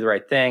how to do the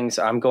right things.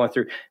 I'm going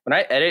through, when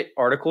I edit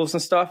articles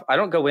and stuff, I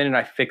don't go in and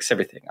I fix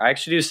everything. I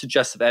actually do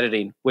suggestive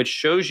editing, which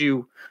shows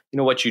you,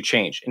 what you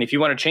change. And if you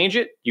want to change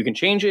it, you can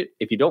change it.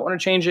 If you don't want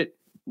to change it,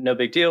 no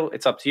big deal.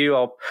 It's up to you.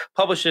 I'll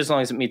publish it as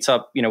long as it meets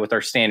up, with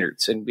our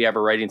standards. And we have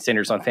our writing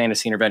standards on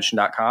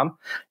fantasyintervention.com.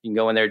 You can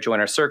go in there, join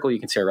our circle. You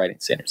can see our writing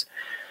standards.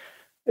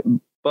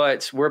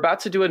 But we're about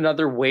to do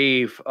another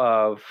wave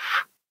of,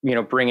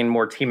 bringing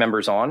more team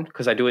members on,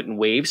 because I do it in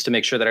waves to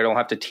make sure that I don't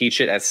have to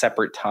teach it at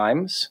separate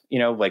times,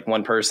 like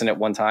one person at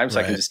one time. So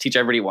I can just teach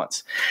everybody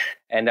once.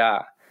 And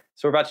so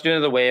we're about to do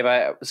another wave.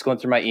 I was going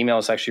through my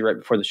emails actually right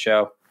before the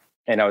show,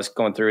 and I was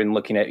going through and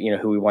looking at,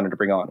 who we wanted to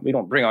bring on. We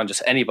don't bring on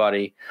just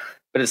anybody.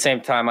 But at the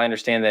same time, I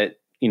understand that,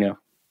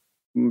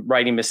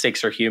 writing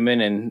mistakes are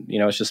human, and,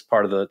 it's just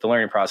part of the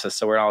learning process.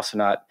 So we're also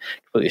not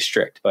completely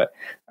strict. But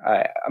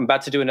I'm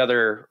about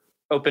to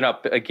open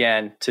up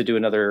again to do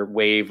another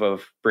wave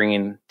of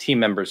bringing team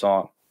members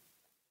on.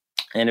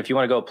 And if you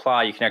want to go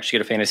apply, you can actually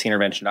go to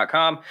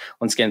fantasyintervention.com.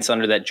 Once again, it's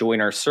under that Join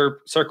Our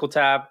Circle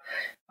tab.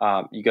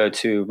 You go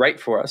to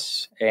Write For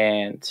Us,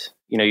 and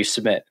you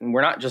submit. And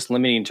we're not just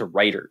limiting to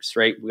writers,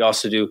 right? We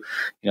also do,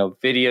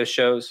 video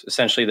shows,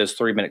 essentially those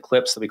 3-minute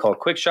clips that we call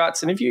quick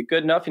shots. And if you're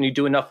good enough and you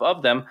do enough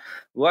of them,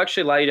 we'll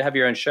actually allow you to have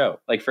your own show.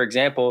 Like, for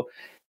example,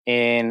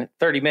 in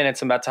 30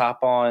 minutes, I'm about to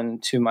hop on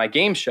to my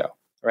game show,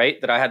 right?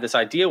 That I had this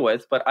idea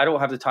with, but I don't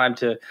have the time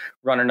to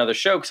run another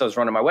show because I was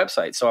running my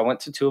website. So I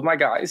went to 2 of my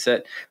guys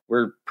that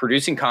were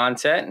producing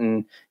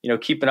content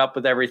and, keeping up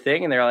with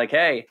everything. And they're like,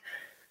 hey,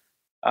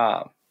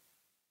 I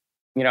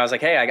was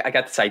like, hey, I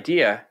got this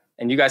idea,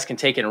 and you guys can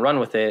take it and run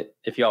with it.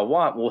 If y'all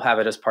want, we'll have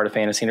it as part of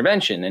Fantasy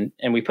Intervention.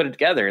 And we put it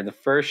together. And the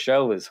first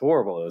show was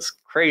horrible. It was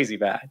crazy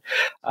bad.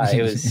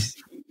 It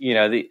was,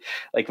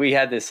 we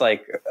had this,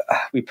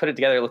 we put it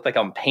together. It looked like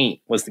on Paint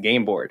was the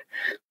game board.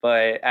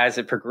 But as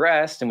it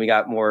progressed and we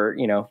got more,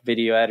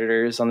 video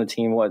editors on the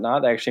team and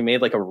whatnot, they actually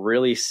made a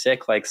really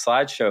sick,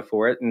 slideshow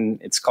for it. And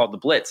it's called The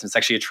Blitz. It's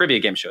actually a trivia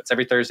game show. It's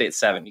every Thursday at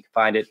 7. You can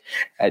find it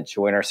at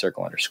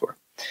joinourcircle_.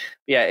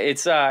 Yeah,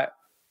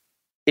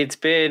 it's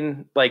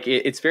been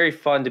it's very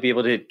fun to be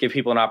able to give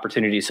people an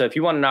opportunity. So if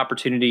you want an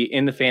opportunity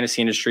in the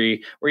fantasy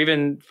industry or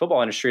even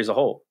football industry as a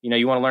whole,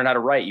 you want to learn how to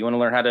write, you want to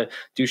learn how to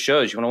do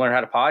shows, you want to learn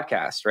how to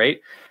podcast, right?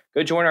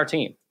 Go join our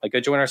team,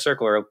 go join our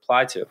circle or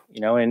apply to,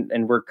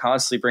 and we're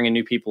constantly bringing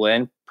new people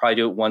in. Probably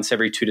do it once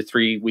every 2 to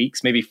 3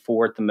 weeks, maybe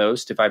 4 at the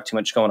most if I have too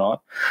much going on.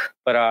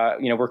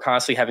 But, we're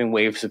constantly having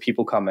waves of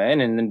people come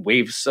in and then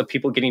waves of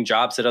people getting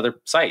jobs at other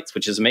sites,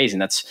 which is amazing.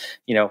 That's,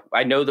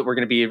 I know that we're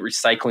going to be a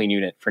recycling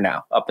unit for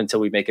now up until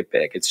we make it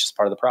big. It's just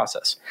part of the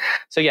process.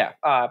 So yeah,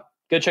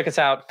 go check us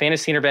out,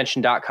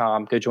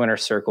 fantasyintervention.com. Go join our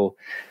circle,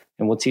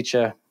 and we'll teach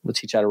you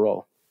how to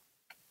roll.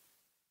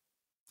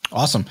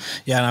 Awesome.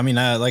 Yeah. I mean,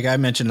 like I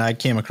mentioned, I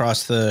came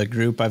across the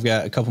group. I've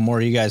got a couple more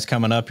of you guys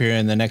coming up here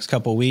in the next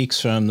couple of weeks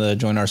from the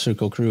Join Our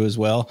Circle crew as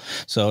well.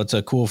 So it's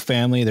a cool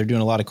family. They're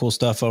doing a lot of cool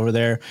stuff over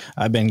there.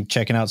 I've been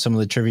checking out some of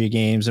the trivia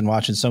games and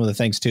watching some of the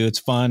things too. It's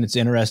fun. It's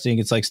interesting.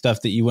 It's like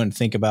stuff that you wouldn't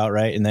think about.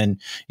 Right. And then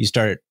you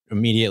start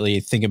immediately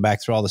thinking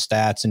back through all the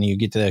stats, and you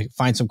get to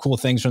find some cool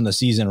things from the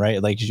season,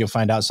 right? Like you'll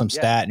find out some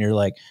stat and you're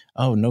like,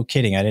 oh, no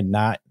kidding. I did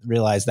not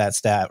realize that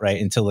stat, right?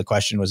 Until the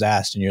question was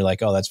asked, and you're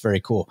like, oh, that's very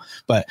cool.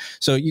 But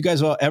so you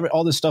guys,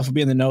 all this stuff will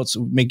be in the notes.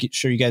 Make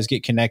sure you guys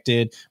get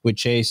connected with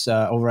Chase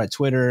over at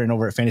Twitter and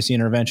over at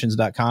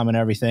fantasyinterventions.com and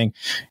everything.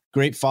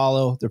 Great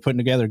follow. They're putting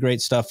together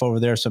great stuff over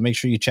there. So make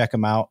sure you check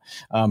them out.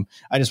 I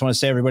just want to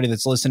say, everybody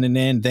that's listening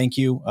in, thank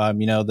you.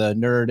 The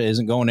nerd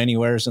isn't going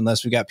anywhere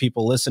unless we got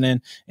people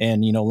listening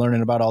and,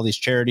 learning about all these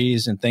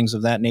charities and things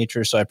of that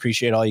nature. So I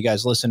appreciate all you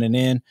guys listening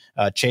in.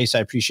 Chase, I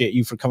appreciate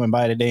you for coming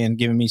by today and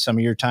giving me some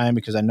of your time,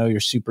 because I know you're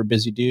a super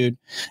busy dude.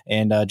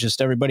 And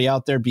just everybody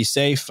out there, be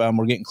safe.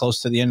 We're getting close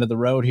to the end of the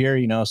road here,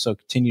 so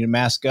continue to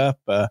mask up,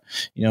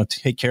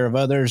 take care of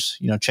others,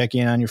 check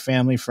in on your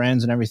family,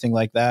 friends, and everything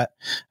like that.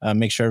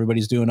 Make sure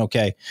everybody's doing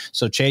okay.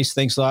 So Chase,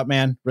 thanks a lot,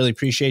 man. Really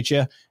appreciate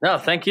you. No,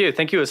 thank you.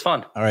 Thank you. It was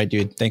fun. All right,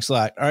 dude. Thanks a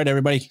lot. All right,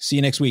 everybody. See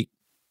you next week.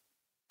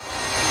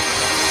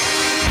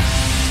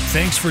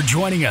 Thanks for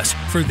joining us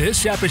for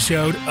this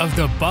episode of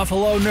The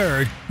Buffalo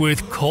Nerd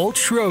with Colt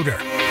Schroeder.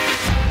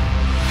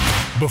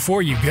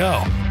 Before you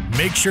go,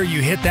 make sure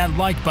you hit that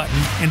like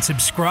button and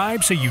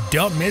subscribe so you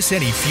don't miss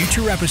any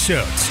future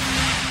episodes.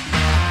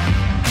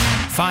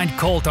 Find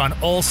Colt on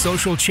all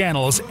social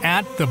channels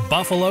at The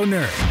Buffalo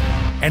Nerd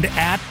and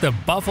at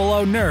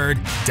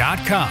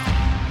thebuffalonerd.com.